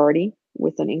majority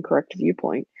with an incorrect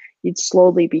viewpoint, you'd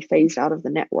slowly be phased out of the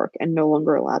network and no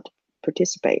longer allowed to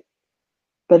participate.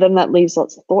 But then that leaves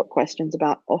lots of thought questions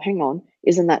about, oh, hang on,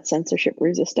 isn't that censorship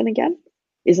resistant again?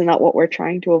 Isn't that what we're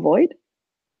trying to avoid?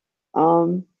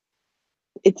 Um,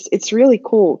 it's really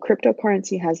cool.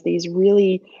 Cryptocurrency has these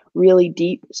really, really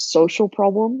deep social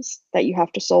problems that you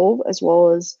have to solve, as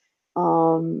well as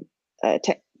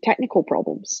technical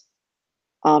problems,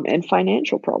 and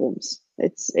financial problems.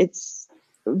 It's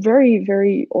very,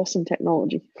 very awesome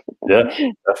technology. Yeah,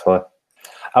 definitely.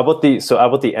 How about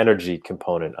the energy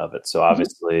component of it? So Mhm.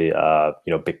 obviously,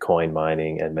 Bitcoin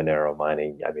mining and Monero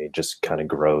mining, I mean, just kind of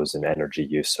grows in energy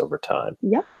use over time.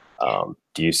 Yep.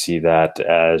 Do you see that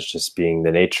as just being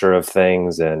the nature of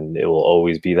things, and it will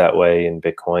always be that way in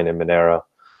Bitcoin and Monero?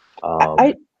 I, Um,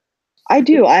 I I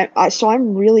do. So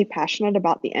I'm really passionate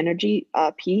about the energy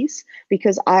piece,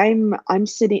 because I'm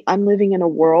living in a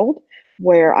world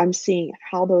where I'm seeing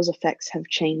how those effects have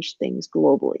changed things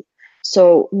globally.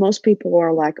 So most people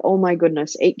are like, "Oh my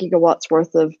goodness, 8 gigawatts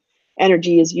worth of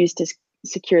energy is used to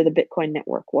secure the Bitcoin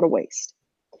network. What a waste."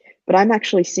 But I'm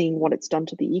actually seeing what it's done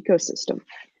to the ecosystem.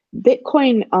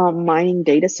 Bitcoin mining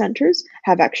data centers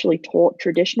have actually taught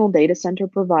traditional data center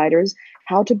providers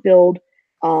how to build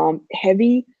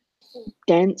heavy,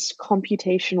 dense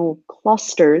computational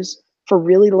clusters for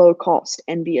really low cost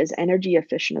and be as energy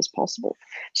efficient as possible.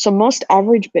 So most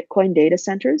average Bitcoin data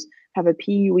centers have a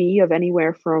PUE of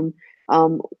anywhere from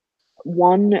um,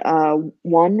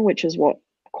 one, which is what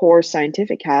Core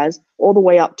Scientific has, all the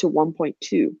way up to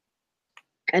 1.2.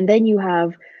 And then you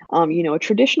have,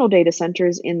 traditional data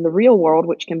centers in the real world,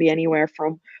 which can be anywhere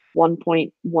from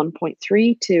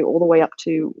 1.1.3 to all the way up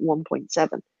to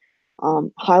 1.7,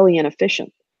 highly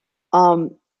inefficient.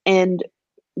 Um, and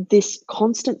this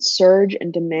constant surge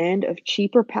and demand of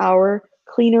cheaper power,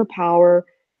 cleaner power,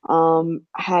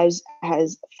 has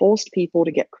forced people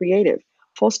to get creative,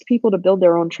 forced people to build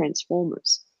their own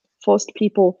transformers, forced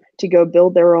people to go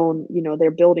build their own,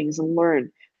 their buildings and learn,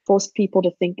 forced people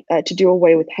to think to do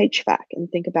away with HVAC and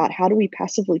think about, how do we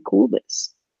passively cool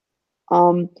this?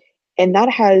 Um, and that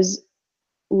has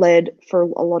led for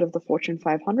a lot of the Fortune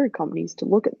 500 companies to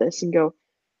look at this and go,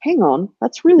 hang on,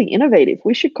 that's really innovative.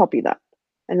 We should copy that.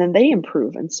 And then they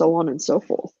improve, and so on and so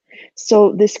forth.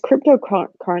 So this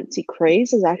cryptocurrency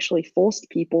craze has actually forced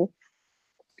people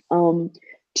um,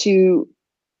 to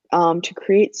to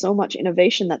create so much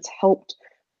innovation that's helped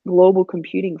global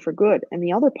computing for good. And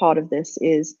the other part of this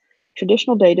is,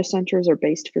 traditional data centers are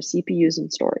based for CPUs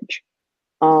and storage.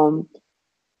 Um,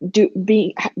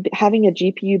 having a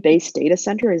GPU based data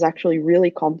center is actually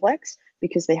really complex,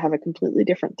 because they have a completely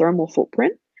different thermal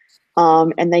footprint.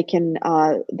 And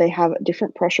they have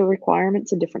different pressure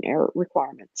requirements and different air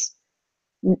requirements.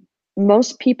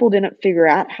 Most people didn't figure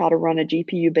out how to run a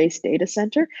GPU-based data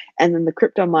center, and then the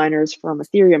crypto miners from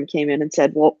Ethereum came in and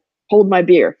said, well, hold my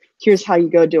beer. Here's how you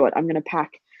go do it. I'm going to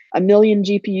pack 1,000,000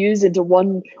 GPUs into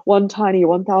one tiny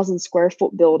 1,000 square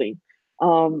foot building.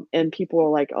 And people are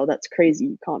like, oh, that's crazy.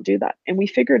 You can't do that. And we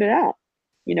figured it out.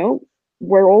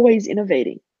 We're always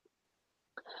innovating.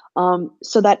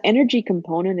 So that energy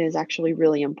component is actually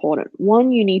really important.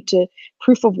 One, you need to,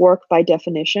 proof of work by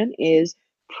definition is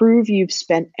prove you've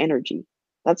spent energy.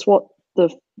 That's what the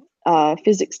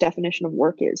physics definition of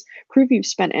work is. Prove you've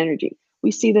spent energy.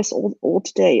 We see this all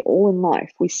today, all in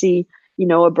life. We see,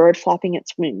 a bird flapping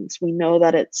its wings. We know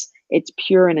that it's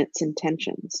pure in its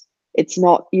intentions. It's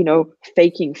not,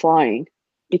 faking flying,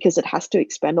 because it has to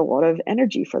expend a lot of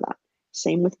energy for that.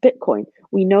 Same with Bitcoin.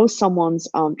 We know someone's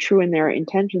true in their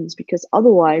intentions, because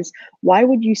otherwise, why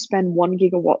would you spend 1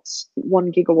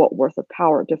 gigawatt worth of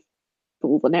power to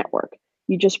fool the network?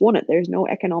 You just want it. There's no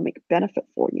economic benefit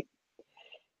for you.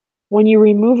 When you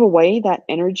remove away that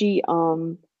energy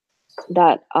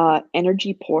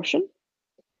portion,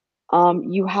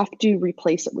 you have to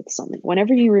replace it with something.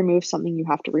 Whenever you remove something, you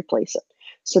have to replace it.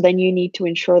 So then you need to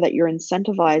ensure that you're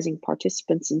incentivizing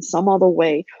participants in some other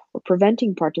way, or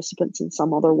preventing participants in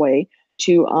some other way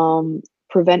to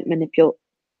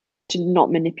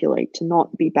not manipulate, to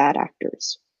not be bad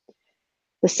actors.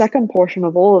 The second portion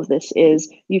of all of this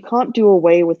is you can't do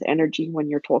away with energy when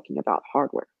you're talking about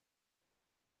hardware.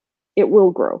 It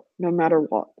will grow no matter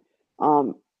what.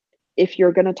 If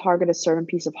you're going to target a certain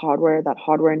piece of hardware, that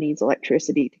hardware needs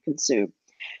electricity to consume.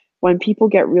 When people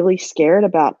get really scared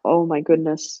about, oh my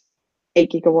goodness,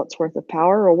 8 gigawatts worth of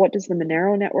power, or what does the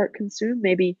Monero network consume?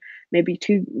 Maybe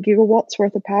 2 gigawatts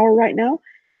worth of power right now.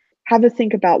 Have a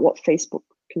think about what Facebook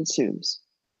consumes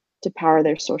to power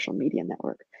their social media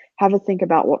network. Have a think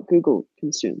about what Google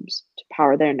consumes to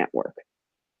power their network.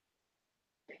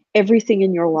 Everything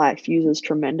in your life uses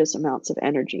tremendous amounts of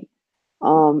energy.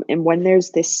 And when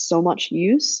there's this so much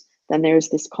use, then there's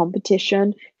this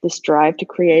competition, this drive to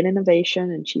create innovation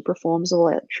and cheaper forms of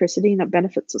electricity, and it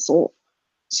benefits us all.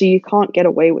 So you can't get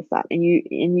away with that. And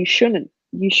you shouldn't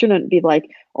be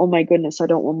like, oh my goodness, I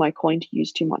don't want my coin to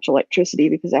use too much electricity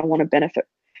because I want to benefit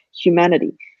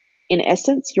humanity. In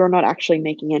essence, you're not actually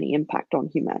making any impact on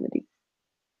humanity.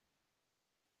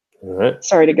 All right.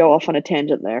 Sorry to go off on a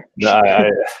tangent there. No,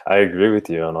 I agree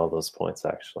with you on all those points,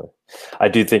 actually. I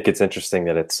do think it's interesting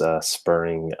that it's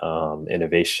spurring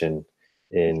innovation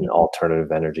in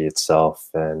alternative energy itself,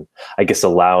 and I guess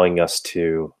allowing us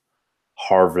to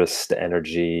harvest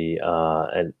energy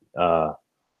and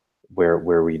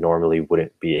where we normally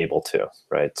wouldn't be able to,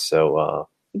 right? So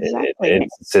Exactly. in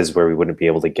instances where we wouldn't be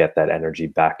able to get that energy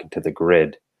back into the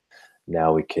grid,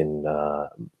 now we can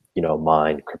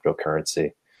mine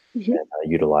cryptocurrency and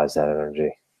utilize that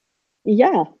energy.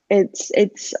 Yeah,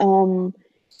 it's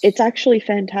actually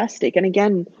fantastic. And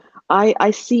again,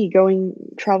 I see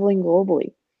traveling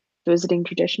globally, visiting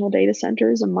traditional data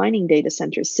centers and mining data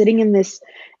centers, sitting in this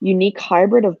unique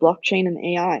hybrid of blockchain and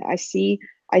AI.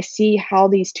 I see how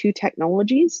these two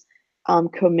technologies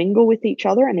commingle with each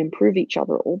other and improve each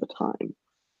other all the time.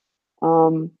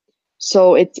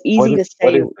 So it's easy to What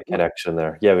say, is the connection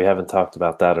there? Yeah, we haven't talked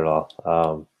about that at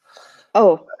all.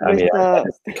 I mean,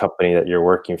 the company that you're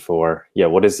working for. Yeah,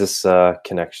 what is this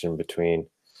connection between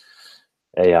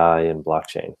AI and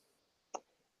blockchain?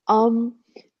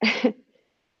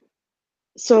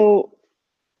 So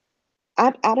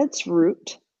at its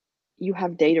root, you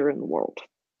have data in the world.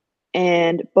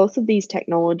 And both of these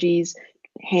technologies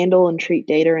handle and treat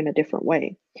data in a different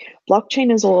way.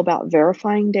 Blockchain is all about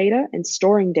verifying data and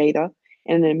storing data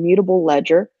in an immutable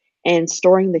ledger and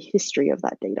storing the history of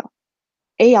that data.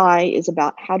 AI is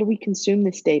about how do we consume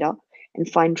this data and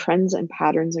find trends and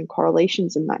patterns and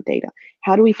correlations in that data?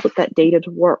 How do we put that data to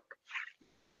work?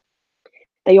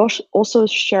 They also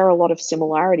share a lot of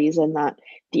similarities in that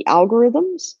the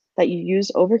algorithms that you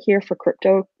use over here for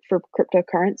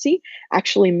cryptocurrency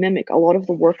actually mimic a lot of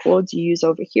the workloads you use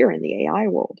over here in the AI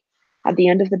world. At the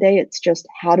end of the day, it's just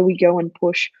how do we go and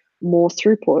push more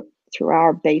throughput through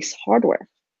our base hardware?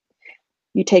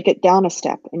 You take it down a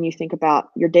step and you think about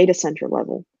your data center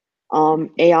level.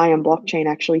 AI and blockchain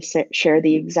actually share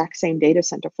the exact same data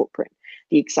center footprint,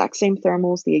 the exact same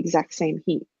thermals, the exact same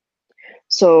heat.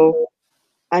 So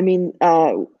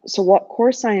so what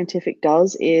Core Scientific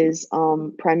does is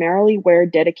primarily we're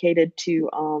dedicated to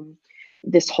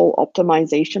this whole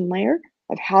optimization layer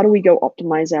of how do we go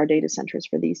optimize our data centers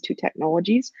for these two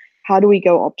technologies? How do we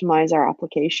go optimize our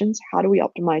applications? How do we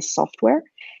optimize software?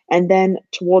 And then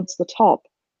towards the top,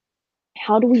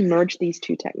 how do we merge these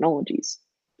two technologies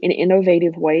in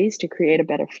innovative ways to create a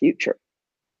better future?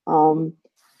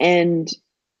 And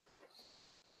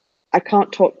I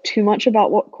can't talk too much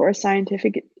about what Core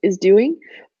Scientific is doing,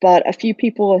 but a few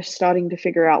people are starting to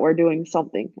figure out we're doing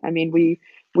something. I mean, we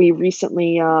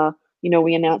recently,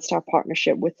 we announced our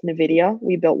partnership with NVIDIA.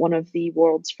 We built one of the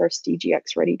world's first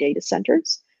DGX ready data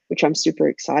centers, which I'm super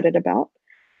excited about.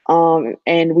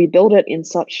 And we built it in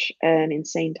such an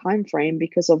insane time frame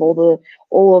because of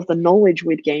all of the knowledge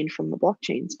we'd gained from the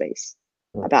blockchain space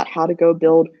about how to go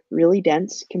build really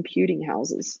dense computing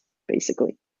houses,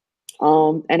 basically,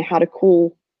 and how to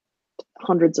cool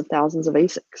hundreds of thousands of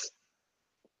ASICs.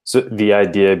 So the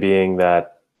idea being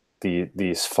that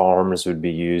these farms would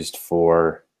be used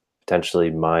for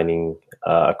potentially mining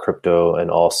crypto and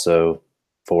also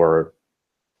for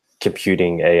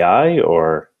computing AI,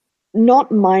 or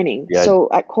not mining. yeah. So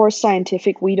at Core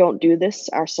Scientific, we don't do this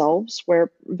ourselves.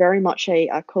 We're very much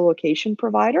a co-location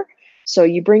provider. So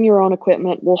you bring your own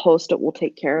equipment, we'll host it, we'll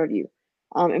take care of you.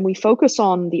 And we focus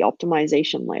on the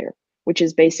optimization layer, which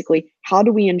is basically how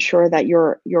do we ensure that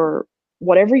your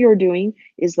whatever you're doing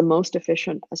is the most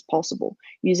efficient as possible,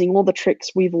 using all the tricks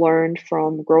we've learned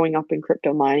from growing up in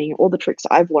crypto mining, all the tricks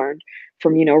I've learned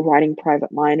from, writing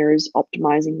private miners,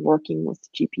 optimizing, working with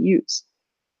GPUs.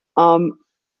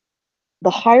 The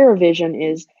higher vision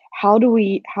is how do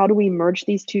we merge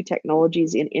these two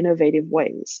technologies in innovative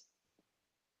ways?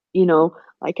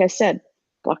 Like I said,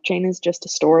 blockchain is just a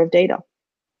store of data.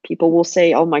 People will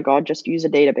say, oh my God, just use a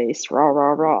database, rah,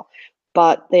 rah, rah.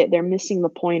 But they're missing the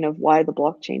point of why the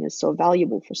blockchain is so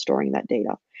valuable for storing that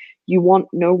data. You want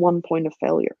no one point of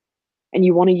failure. And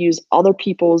you want to use other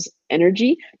people's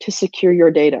energy to secure your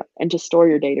data and to store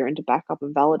your data and to back up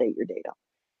and validate your data.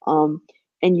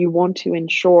 And you want to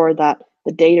ensure that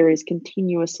the data is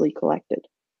continuously collected.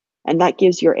 And that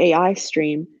gives your AI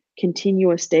stream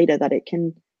continuous data that it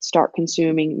can start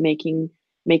consuming,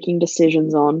 making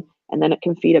decisions on, and then it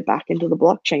can feed it back into the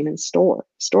blockchain and store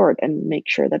it and make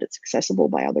sure that it's accessible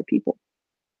by other people.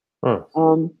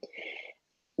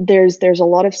 There's a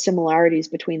lot of similarities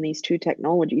between these two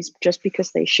technologies just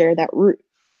because they share that root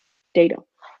data.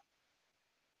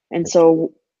 And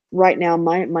so right now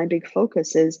my big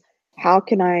focus is how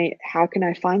can I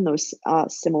find those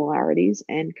similarities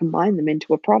and combine them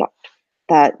into a product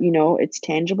that it's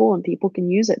tangible and people can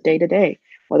use it day to day,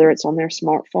 whether it's on their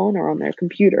smartphone or on their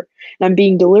computer. And I'm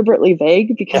being deliberately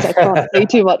vague because I can't say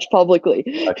too much publicly.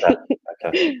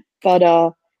 Okay. But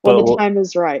when the time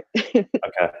is right.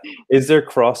 Okay. Is there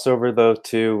crossover though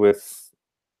too with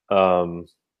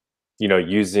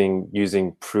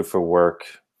using proof of work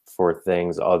for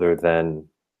things other than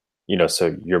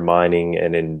so you're mining,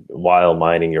 and while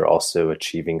mining you're also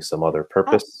achieving some other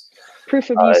purpose? Proof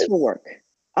of useful work.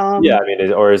 Yeah, I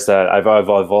mean, or is that I've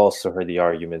also heard the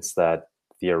arguments that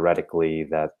theoretically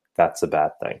that's a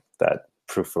bad thing, that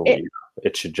proof of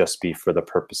it should just be for the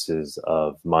purposes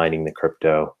of mining the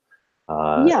crypto.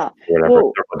 Whatever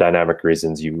thermodynamic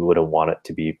reasons, you wouldn't want it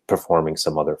to be performing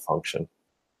some other function.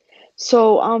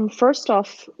 So first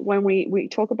off, when we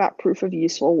talk about proof of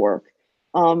useful work,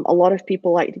 a lot of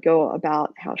people like to go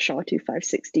about how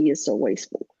SHA-256D is so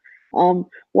wasteful.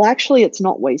 Well, actually, it's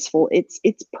not wasteful. Its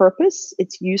purpose,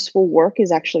 its useful work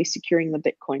is actually securing the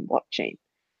Bitcoin blockchain.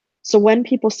 So when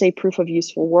people say proof of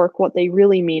useful work, what they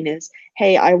really mean is,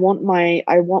 hey, I want my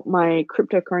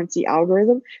cryptocurrency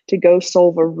algorithm to go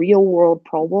solve a real world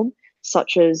problem,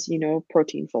 such as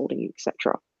protein folding,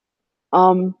 etc.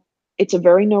 It's a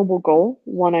very noble goal,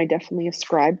 one I definitely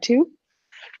ascribe to.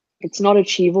 It's not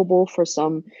achievable for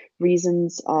some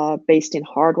reasons based in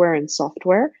hardware and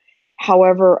software.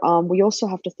 However, we also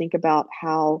have to think about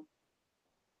how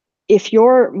if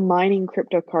you're mining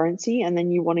cryptocurrency and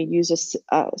then you want to use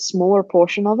a smaller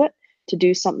portion of it to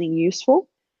do something useful,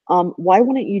 why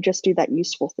wouldn't you just do that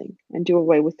useful thing and do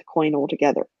away with the coin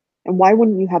altogether? And why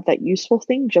wouldn't you have that useful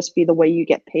thing just be the way you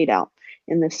get paid out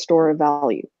in this store of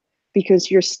value?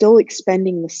 Because you're still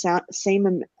expending the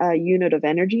same unit of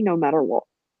energy no matter what.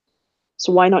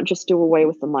 So why not just do away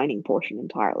with the mining portion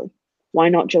entirely? Why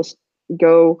not just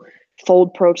go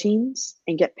fold proteins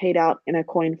and get paid out in a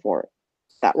coin for it?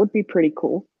 That would be pretty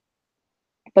cool.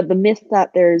 But the myth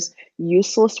that there's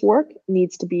useless work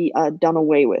needs to be done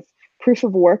away with. Proof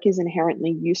of work is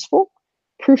inherently useful.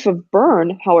 Proof of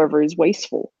burn, however, is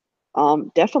wasteful.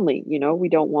 Definitely, we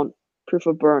don't want proof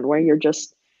of burn where you're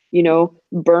just,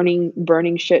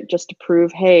 burning shit just to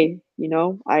prove, hey,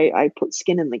 I put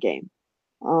skin in the game.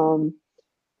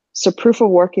 So proof of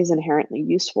work is inherently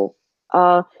useful.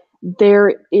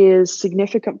 There is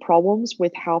significant problems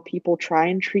with how people try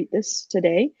and treat this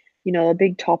today. A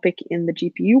big topic in the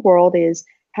GPU world is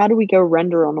How do we go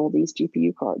render on all these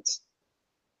GPU cards?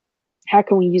 How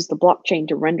can we use the blockchain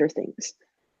to render things?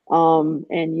 And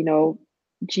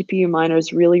GPU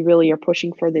miners really are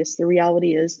pushing for this. The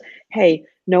reality is, hey,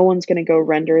 no one's going to go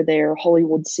render their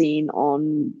Hollywood scene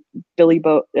on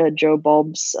Joe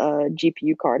Bob's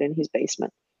GPU card in his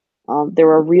basement. There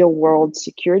are real world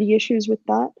security issues with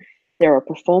that. There are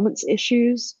performance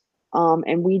issues,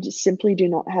 and we just simply do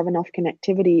not have enough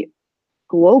connectivity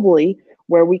globally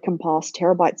where we can pass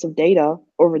terabytes of data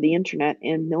over the internet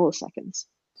in milliseconds.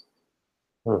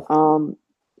 Hmm.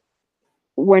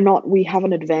 We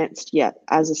haven't advanced yet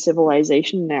as a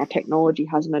civilization, and our technology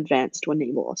hasn't advanced to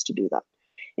enable us to do that.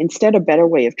 Instead, a better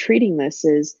way of treating this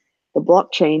is the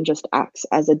blockchain just acts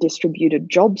as a distributed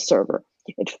job server.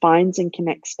 It finds and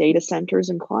connects data centers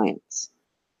and clients.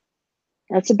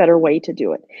 That's a better way to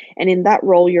do it. And in that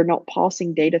role, you're not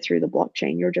passing data through the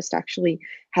blockchain. You're just actually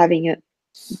having it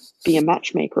be a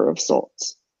matchmaker of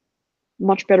sorts.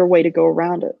 Much better way to go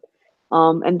around it.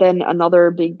 And then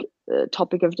another big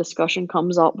topic of discussion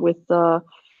comes up with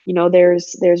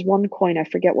there's one coin, I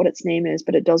forget what its name is,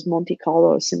 but it does Monte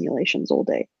Carlo simulations all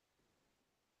day.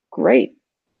 Great.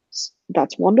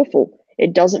 That's wonderful.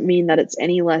 It doesn't mean that it's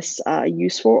any less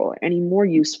useful or any more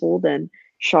useful than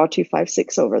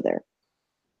SHA-256 over there.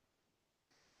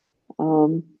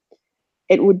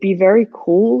 It would be very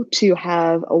cool to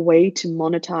have a way to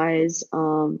monetize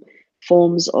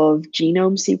forms of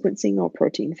genome sequencing or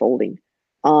protein folding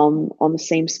on the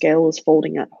same scale as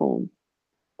folding at home.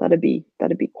 That'd be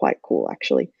quite cool,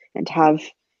 actually, and to have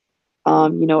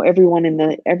everyone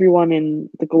in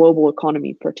the global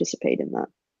economy participate in that.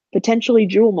 Potentially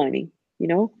jewel mining,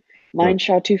 mine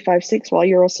SHA-256 while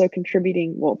you're also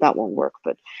contributing. Well, that won't work,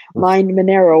 but mine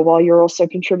Monero while you're also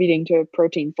contributing to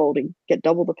protein folding. Get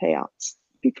double the payouts.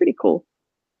 Be pretty cool.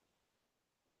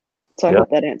 So I hope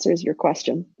that answers your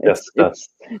question. Yes.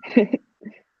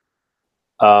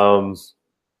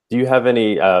 Do you have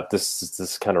any? This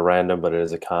is kind of random, but it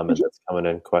is a comment that's coming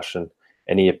in. Question: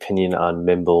 any opinion on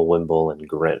Mimble, Wimble, and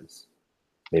Grin?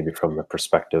 Maybe from the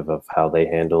perspective of how they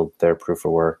handled their proof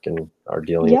of work and are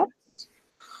dealing. Yeah.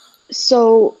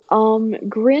 So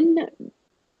Grin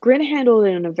handled it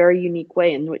in a very unique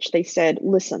way in which they said,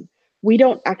 listen, we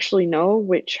don't actually know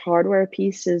which hardware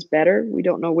piece is better. We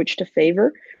don't know which to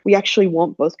favor. We actually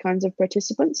want both kinds of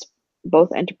participants,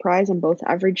 both enterprise and both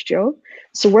average Joe.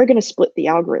 So we're going to split the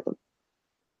algorithm.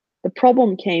 The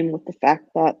problem came with the fact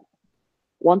that,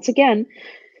 once again,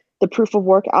 the proof of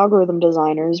work algorithm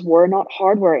designers were not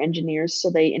hardware engineers,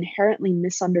 so they inherently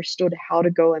misunderstood how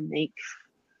to go and make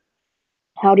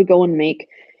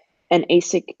an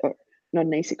ASIC, not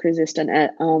an ASIC resistant,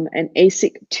 an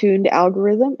ASIC tuned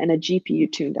algorithm and a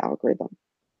GPU tuned algorithm.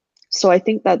 So I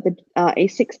think that the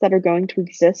ASICs that are going to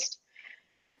exist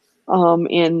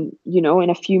in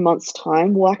a few months'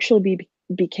 time will actually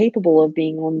be capable of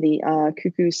being on the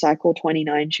Cuckoo Cycle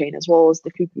 29 chain as well as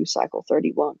the Cuckoo Cycle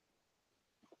 31.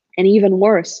 And even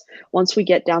worse, once we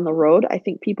get down the road, I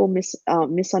think people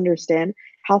misunderstand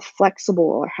how flexible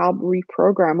or how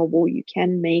reprogrammable you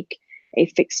can make a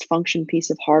fixed function piece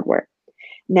of hardware.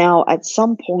 Now, at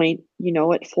some point,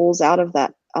 it falls out of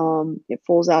that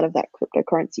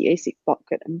cryptocurrency ASIC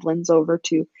bucket and blends over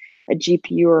to a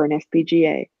GPU or an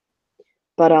FPGA.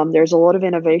 But there's a lot of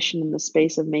innovation in the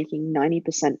space of making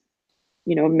 90%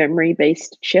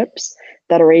 memory-based chips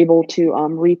that are able to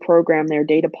reprogram their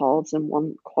data paths in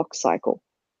one clock cycle.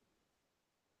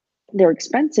 They're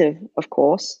expensive, of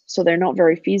course, so they're not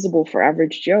very feasible for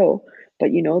average Joe, but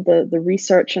the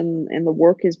research and the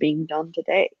work is being done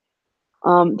today.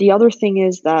 The other thing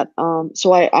is that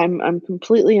so I'm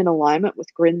completely in alignment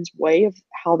with Grin's way of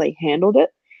how they handled it.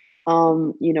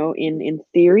 In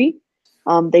theory,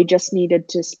 they just needed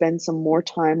to spend some more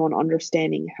time on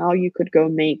understanding how you could go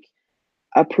make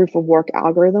a proof of work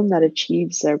algorithm that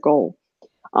achieves their goal.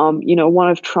 One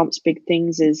of Trump's big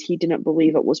things is he didn't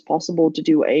believe it was possible to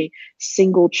do a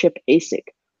single chip ASIC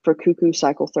for Cuckoo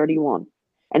Cycle 31.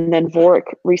 And then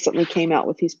Vorik recently came out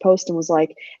with his post and was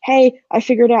like, hey, I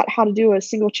figured out how to do a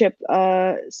single chip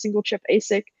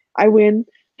ASIC. I win.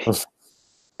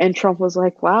 And Trump was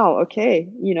like, wow, okay.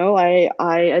 I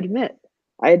admit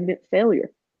failure.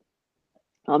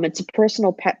 It's a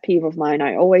personal pet peeve of mine.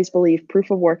 I always believe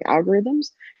proof of work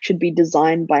algorithms should be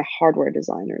designed by hardware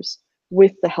designers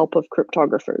with the help of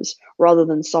cryptographers rather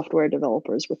than software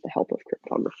developers with the help of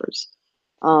cryptographers.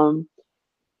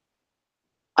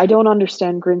 I don't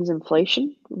understand Grin's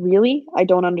inflation, really. I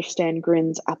don't understand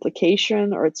Grin's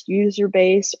application or its user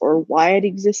base or why it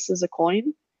exists as a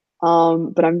coin.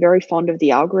 But I'm very fond of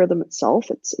the algorithm itself.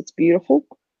 It's beautiful.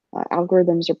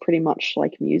 Algorithms are pretty much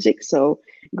like music, so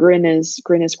Grin is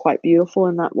quite beautiful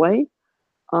in that way.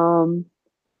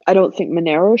 I don't think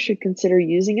Monero should consider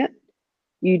using it.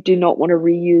 You do not want to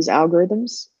reuse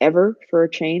algorithms ever for a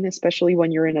chain, especially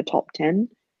when you're in a top 10,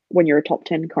 when you're a top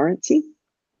 10 currency.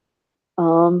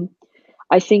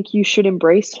 I think you should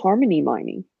embrace harmony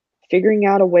mining, figuring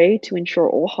out a way to ensure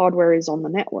all hardware is on the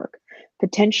network,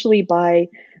 potentially by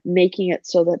making it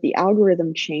so that the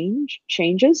algorithm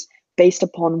changes based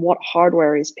upon what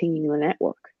hardware is pinging the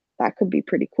network. That could be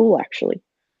pretty cool, actually.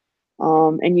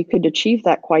 And you could achieve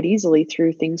that quite easily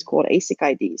through things called ASIC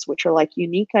IDs, which are like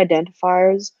unique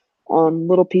identifiers on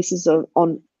little pieces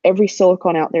on every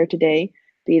silicon out there today,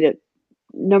 be it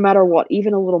no matter what,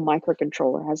 even a little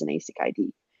microcontroller has an ASIC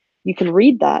ID. You can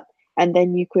read that, and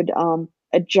then you could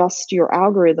adjust your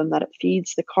algorithm that it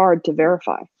feeds the card to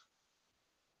verify.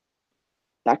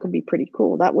 That could be pretty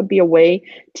cool. That would be a way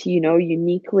to,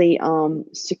 uniquely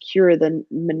secure the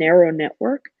Monero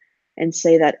network and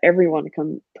say that everyone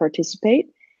can participate.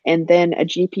 And then a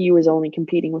GPU is only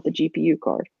competing with a GPU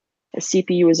card. A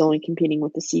CPU is only competing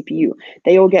with the CPU.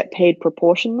 They all get paid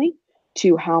proportionally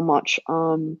to how much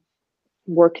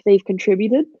work they've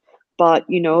contributed. But,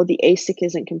 the ASIC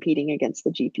isn't competing against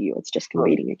the GPU. It's just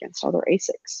competing against other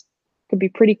ASICs. Could be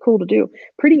pretty cool to do.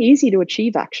 Pretty easy to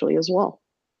achieve, actually, as well.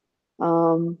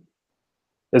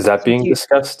 Is that being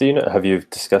discussed? Do you know? Have you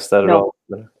discussed that at all?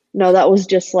 No, that was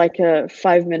just like a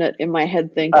 5-minute in my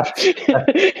head thing.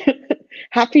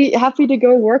 Happy to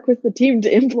go work with the team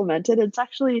to implement it. It's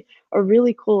actually a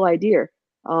really cool idea.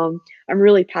 I'm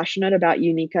really passionate about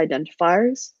unique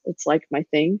identifiers. It's like my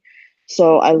thing.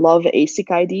 So I love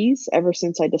ASIC IDs ever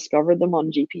since I discovered them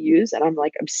on GPUs, and I'm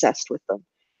like obsessed with them.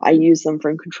 I use them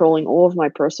for controlling all of my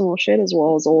personal shit as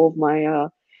well as all of my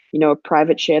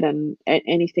private shit and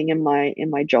anything in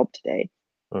my job today.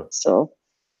 So,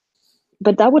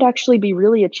 but that would actually be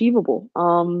really achievable.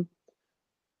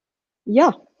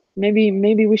 Yeah,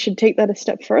 maybe we should take that a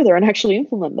step further and actually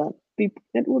implement that.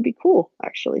 It would be cool,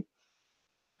 actually.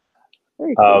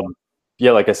 Very cool.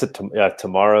 Yeah, like I said,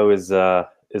 tomorrow is a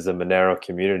Monero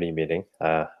community meeting.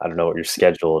 I don't know what your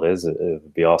schedule is. It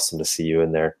would be awesome to see you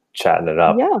in there chatting it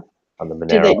up. Yeah. On the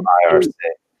Monero IRC.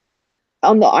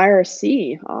 On the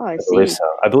IRC. Oh, I see. Believe so.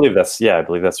 I believe that's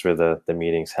where the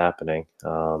meeting's happening.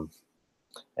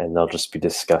 And they'll just be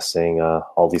discussing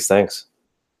all these things.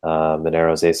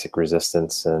 Monero's ASIC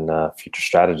resistance and future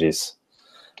strategies.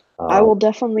 I will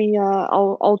definitely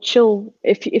I'll chill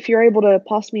if you're able to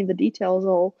pass me the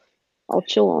details. I'll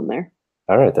chill on there.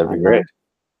 All right, that'd be great.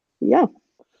 Yeah.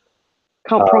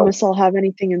 Can't promise I'll have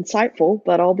anything insightful,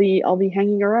 but I'll be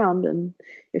hanging around, and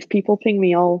if people ping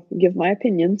me, I'll give my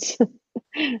opinions.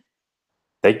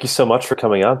 Thank you so much for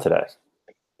coming on today.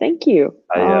 Thank you.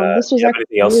 This was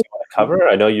anything else you want to cover?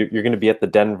 I know you're going to be at the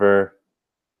Denver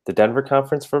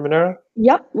conference for Monero.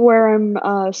 Yep, where I'm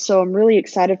really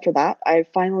excited for that. I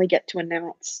finally get to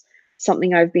announce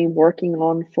something I've been working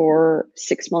on for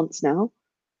 6 months now,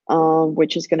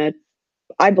 which is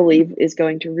I believe is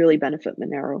going to really benefit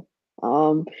Monero.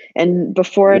 And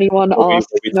before anyone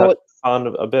asks, we touched on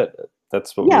a bit.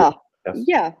 That's what. Yeah,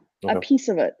 okay. A piece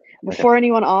of it. Before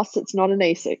anyone asks, it's not an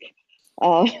ASIC.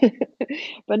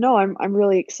 But no, I'm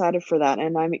really excited for that,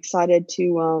 and I'm excited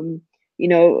to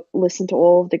listen to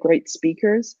all of the great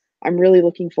speakers. I'm really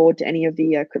looking forward to any of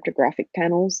the cryptographic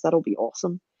panels. That'll be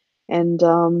awesome, and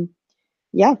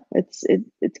yeah, it's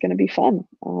going to be fun.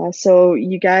 So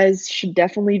you guys should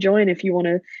definitely join if you want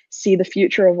to see the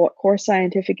future of what Core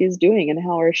Scientific is doing and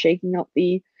how we're shaking up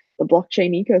the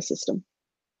blockchain ecosystem.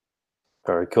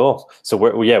 Very cool. So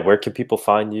where can people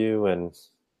find you and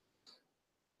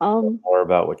more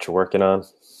about what you're working on?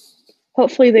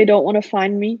 Hopefully they don't want to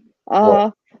find me.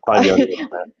 Find you on the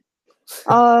internet.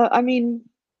 I mean,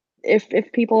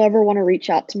 if people ever want to reach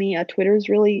out to me, Twitter is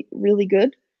really, really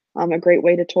good. A great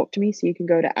way to talk to me. So you can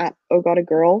go to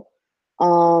 @OhGotAGirl.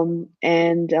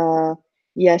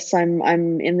 Yes, I'm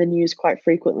in the news quite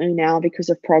frequently now because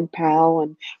of ProgPow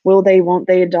and will they, won't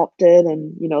they adopt it,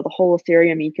 and the whole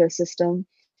Ethereum ecosystem.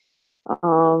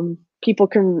 People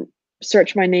can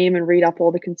search my name and read up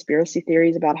all the conspiracy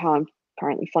theories about how I'm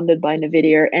currently funded by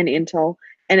NVIDIA and Intel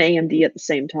and AMD at the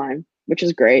same time, which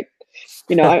is great.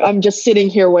 I'm just sitting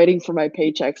here waiting for my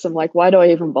paychecks. I'm like, why do I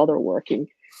even bother working?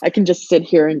 I can just sit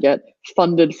here and get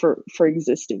funded for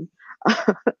existing.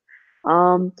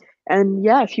 And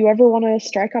yeah, if you ever want to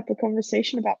strike up a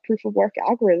conversation about proof of work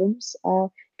algorithms,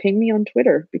 ping me on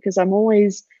Twitter, because I'm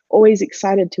always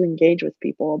excited to engage with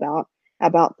people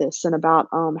about this and about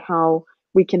how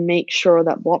we can make sure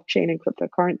that blockchain and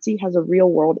cryptocurrency has a real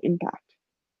world impact.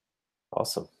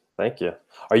 Awesome. Thank you.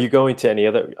 Are you going to any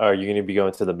other? Are you going to be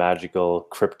going to the Magical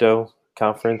Crypto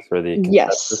Conference or the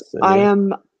Yes, Consensus?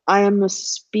 Any? I am a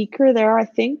speaker there, I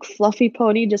think. Fluffy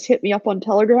Pony just hit me up on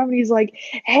Telegram and he's like,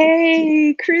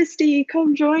 "Hey, Christy,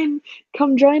 come join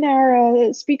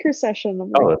our speaker session."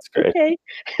 I'm Oh, like, that's great.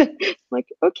 "Okay." Like,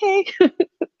 "Okay."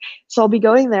 So I'll be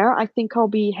going there. I think I'll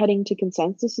be heading to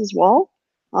Consensus as well.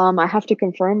 I have to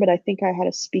confirm, but I think I had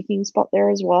a speaking spot there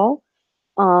as well.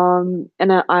 And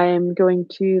I'm going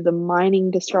to the Mining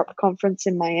Disrupt conference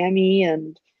in Miami,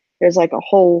 and there's like a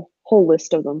whole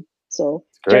list of them. So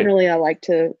It's great. generally, I like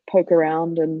to poke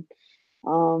around and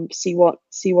see what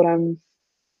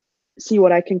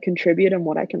I can contribute and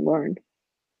what I can learn.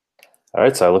 All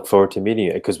right, so I look forward to meeting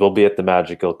you because we'll be at the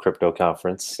Magical Crypto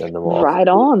Conference, and then Right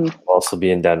on, we'll also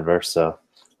be in Denver. So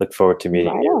look forward to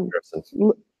meeting right you on. in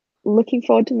person. Looking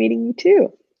forward to meeting you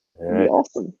too. All It'd be right.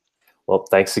 awesome. Well,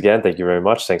 thanks again. Thank you very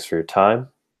much. Thanks for your time,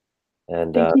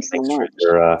 and Thank you so thanks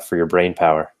much. for your brain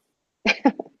power.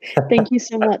 Thank you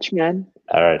so much, man.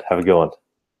 All right, have a good one.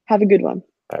 Have a good one.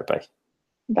 All right, bye.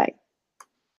 Bye.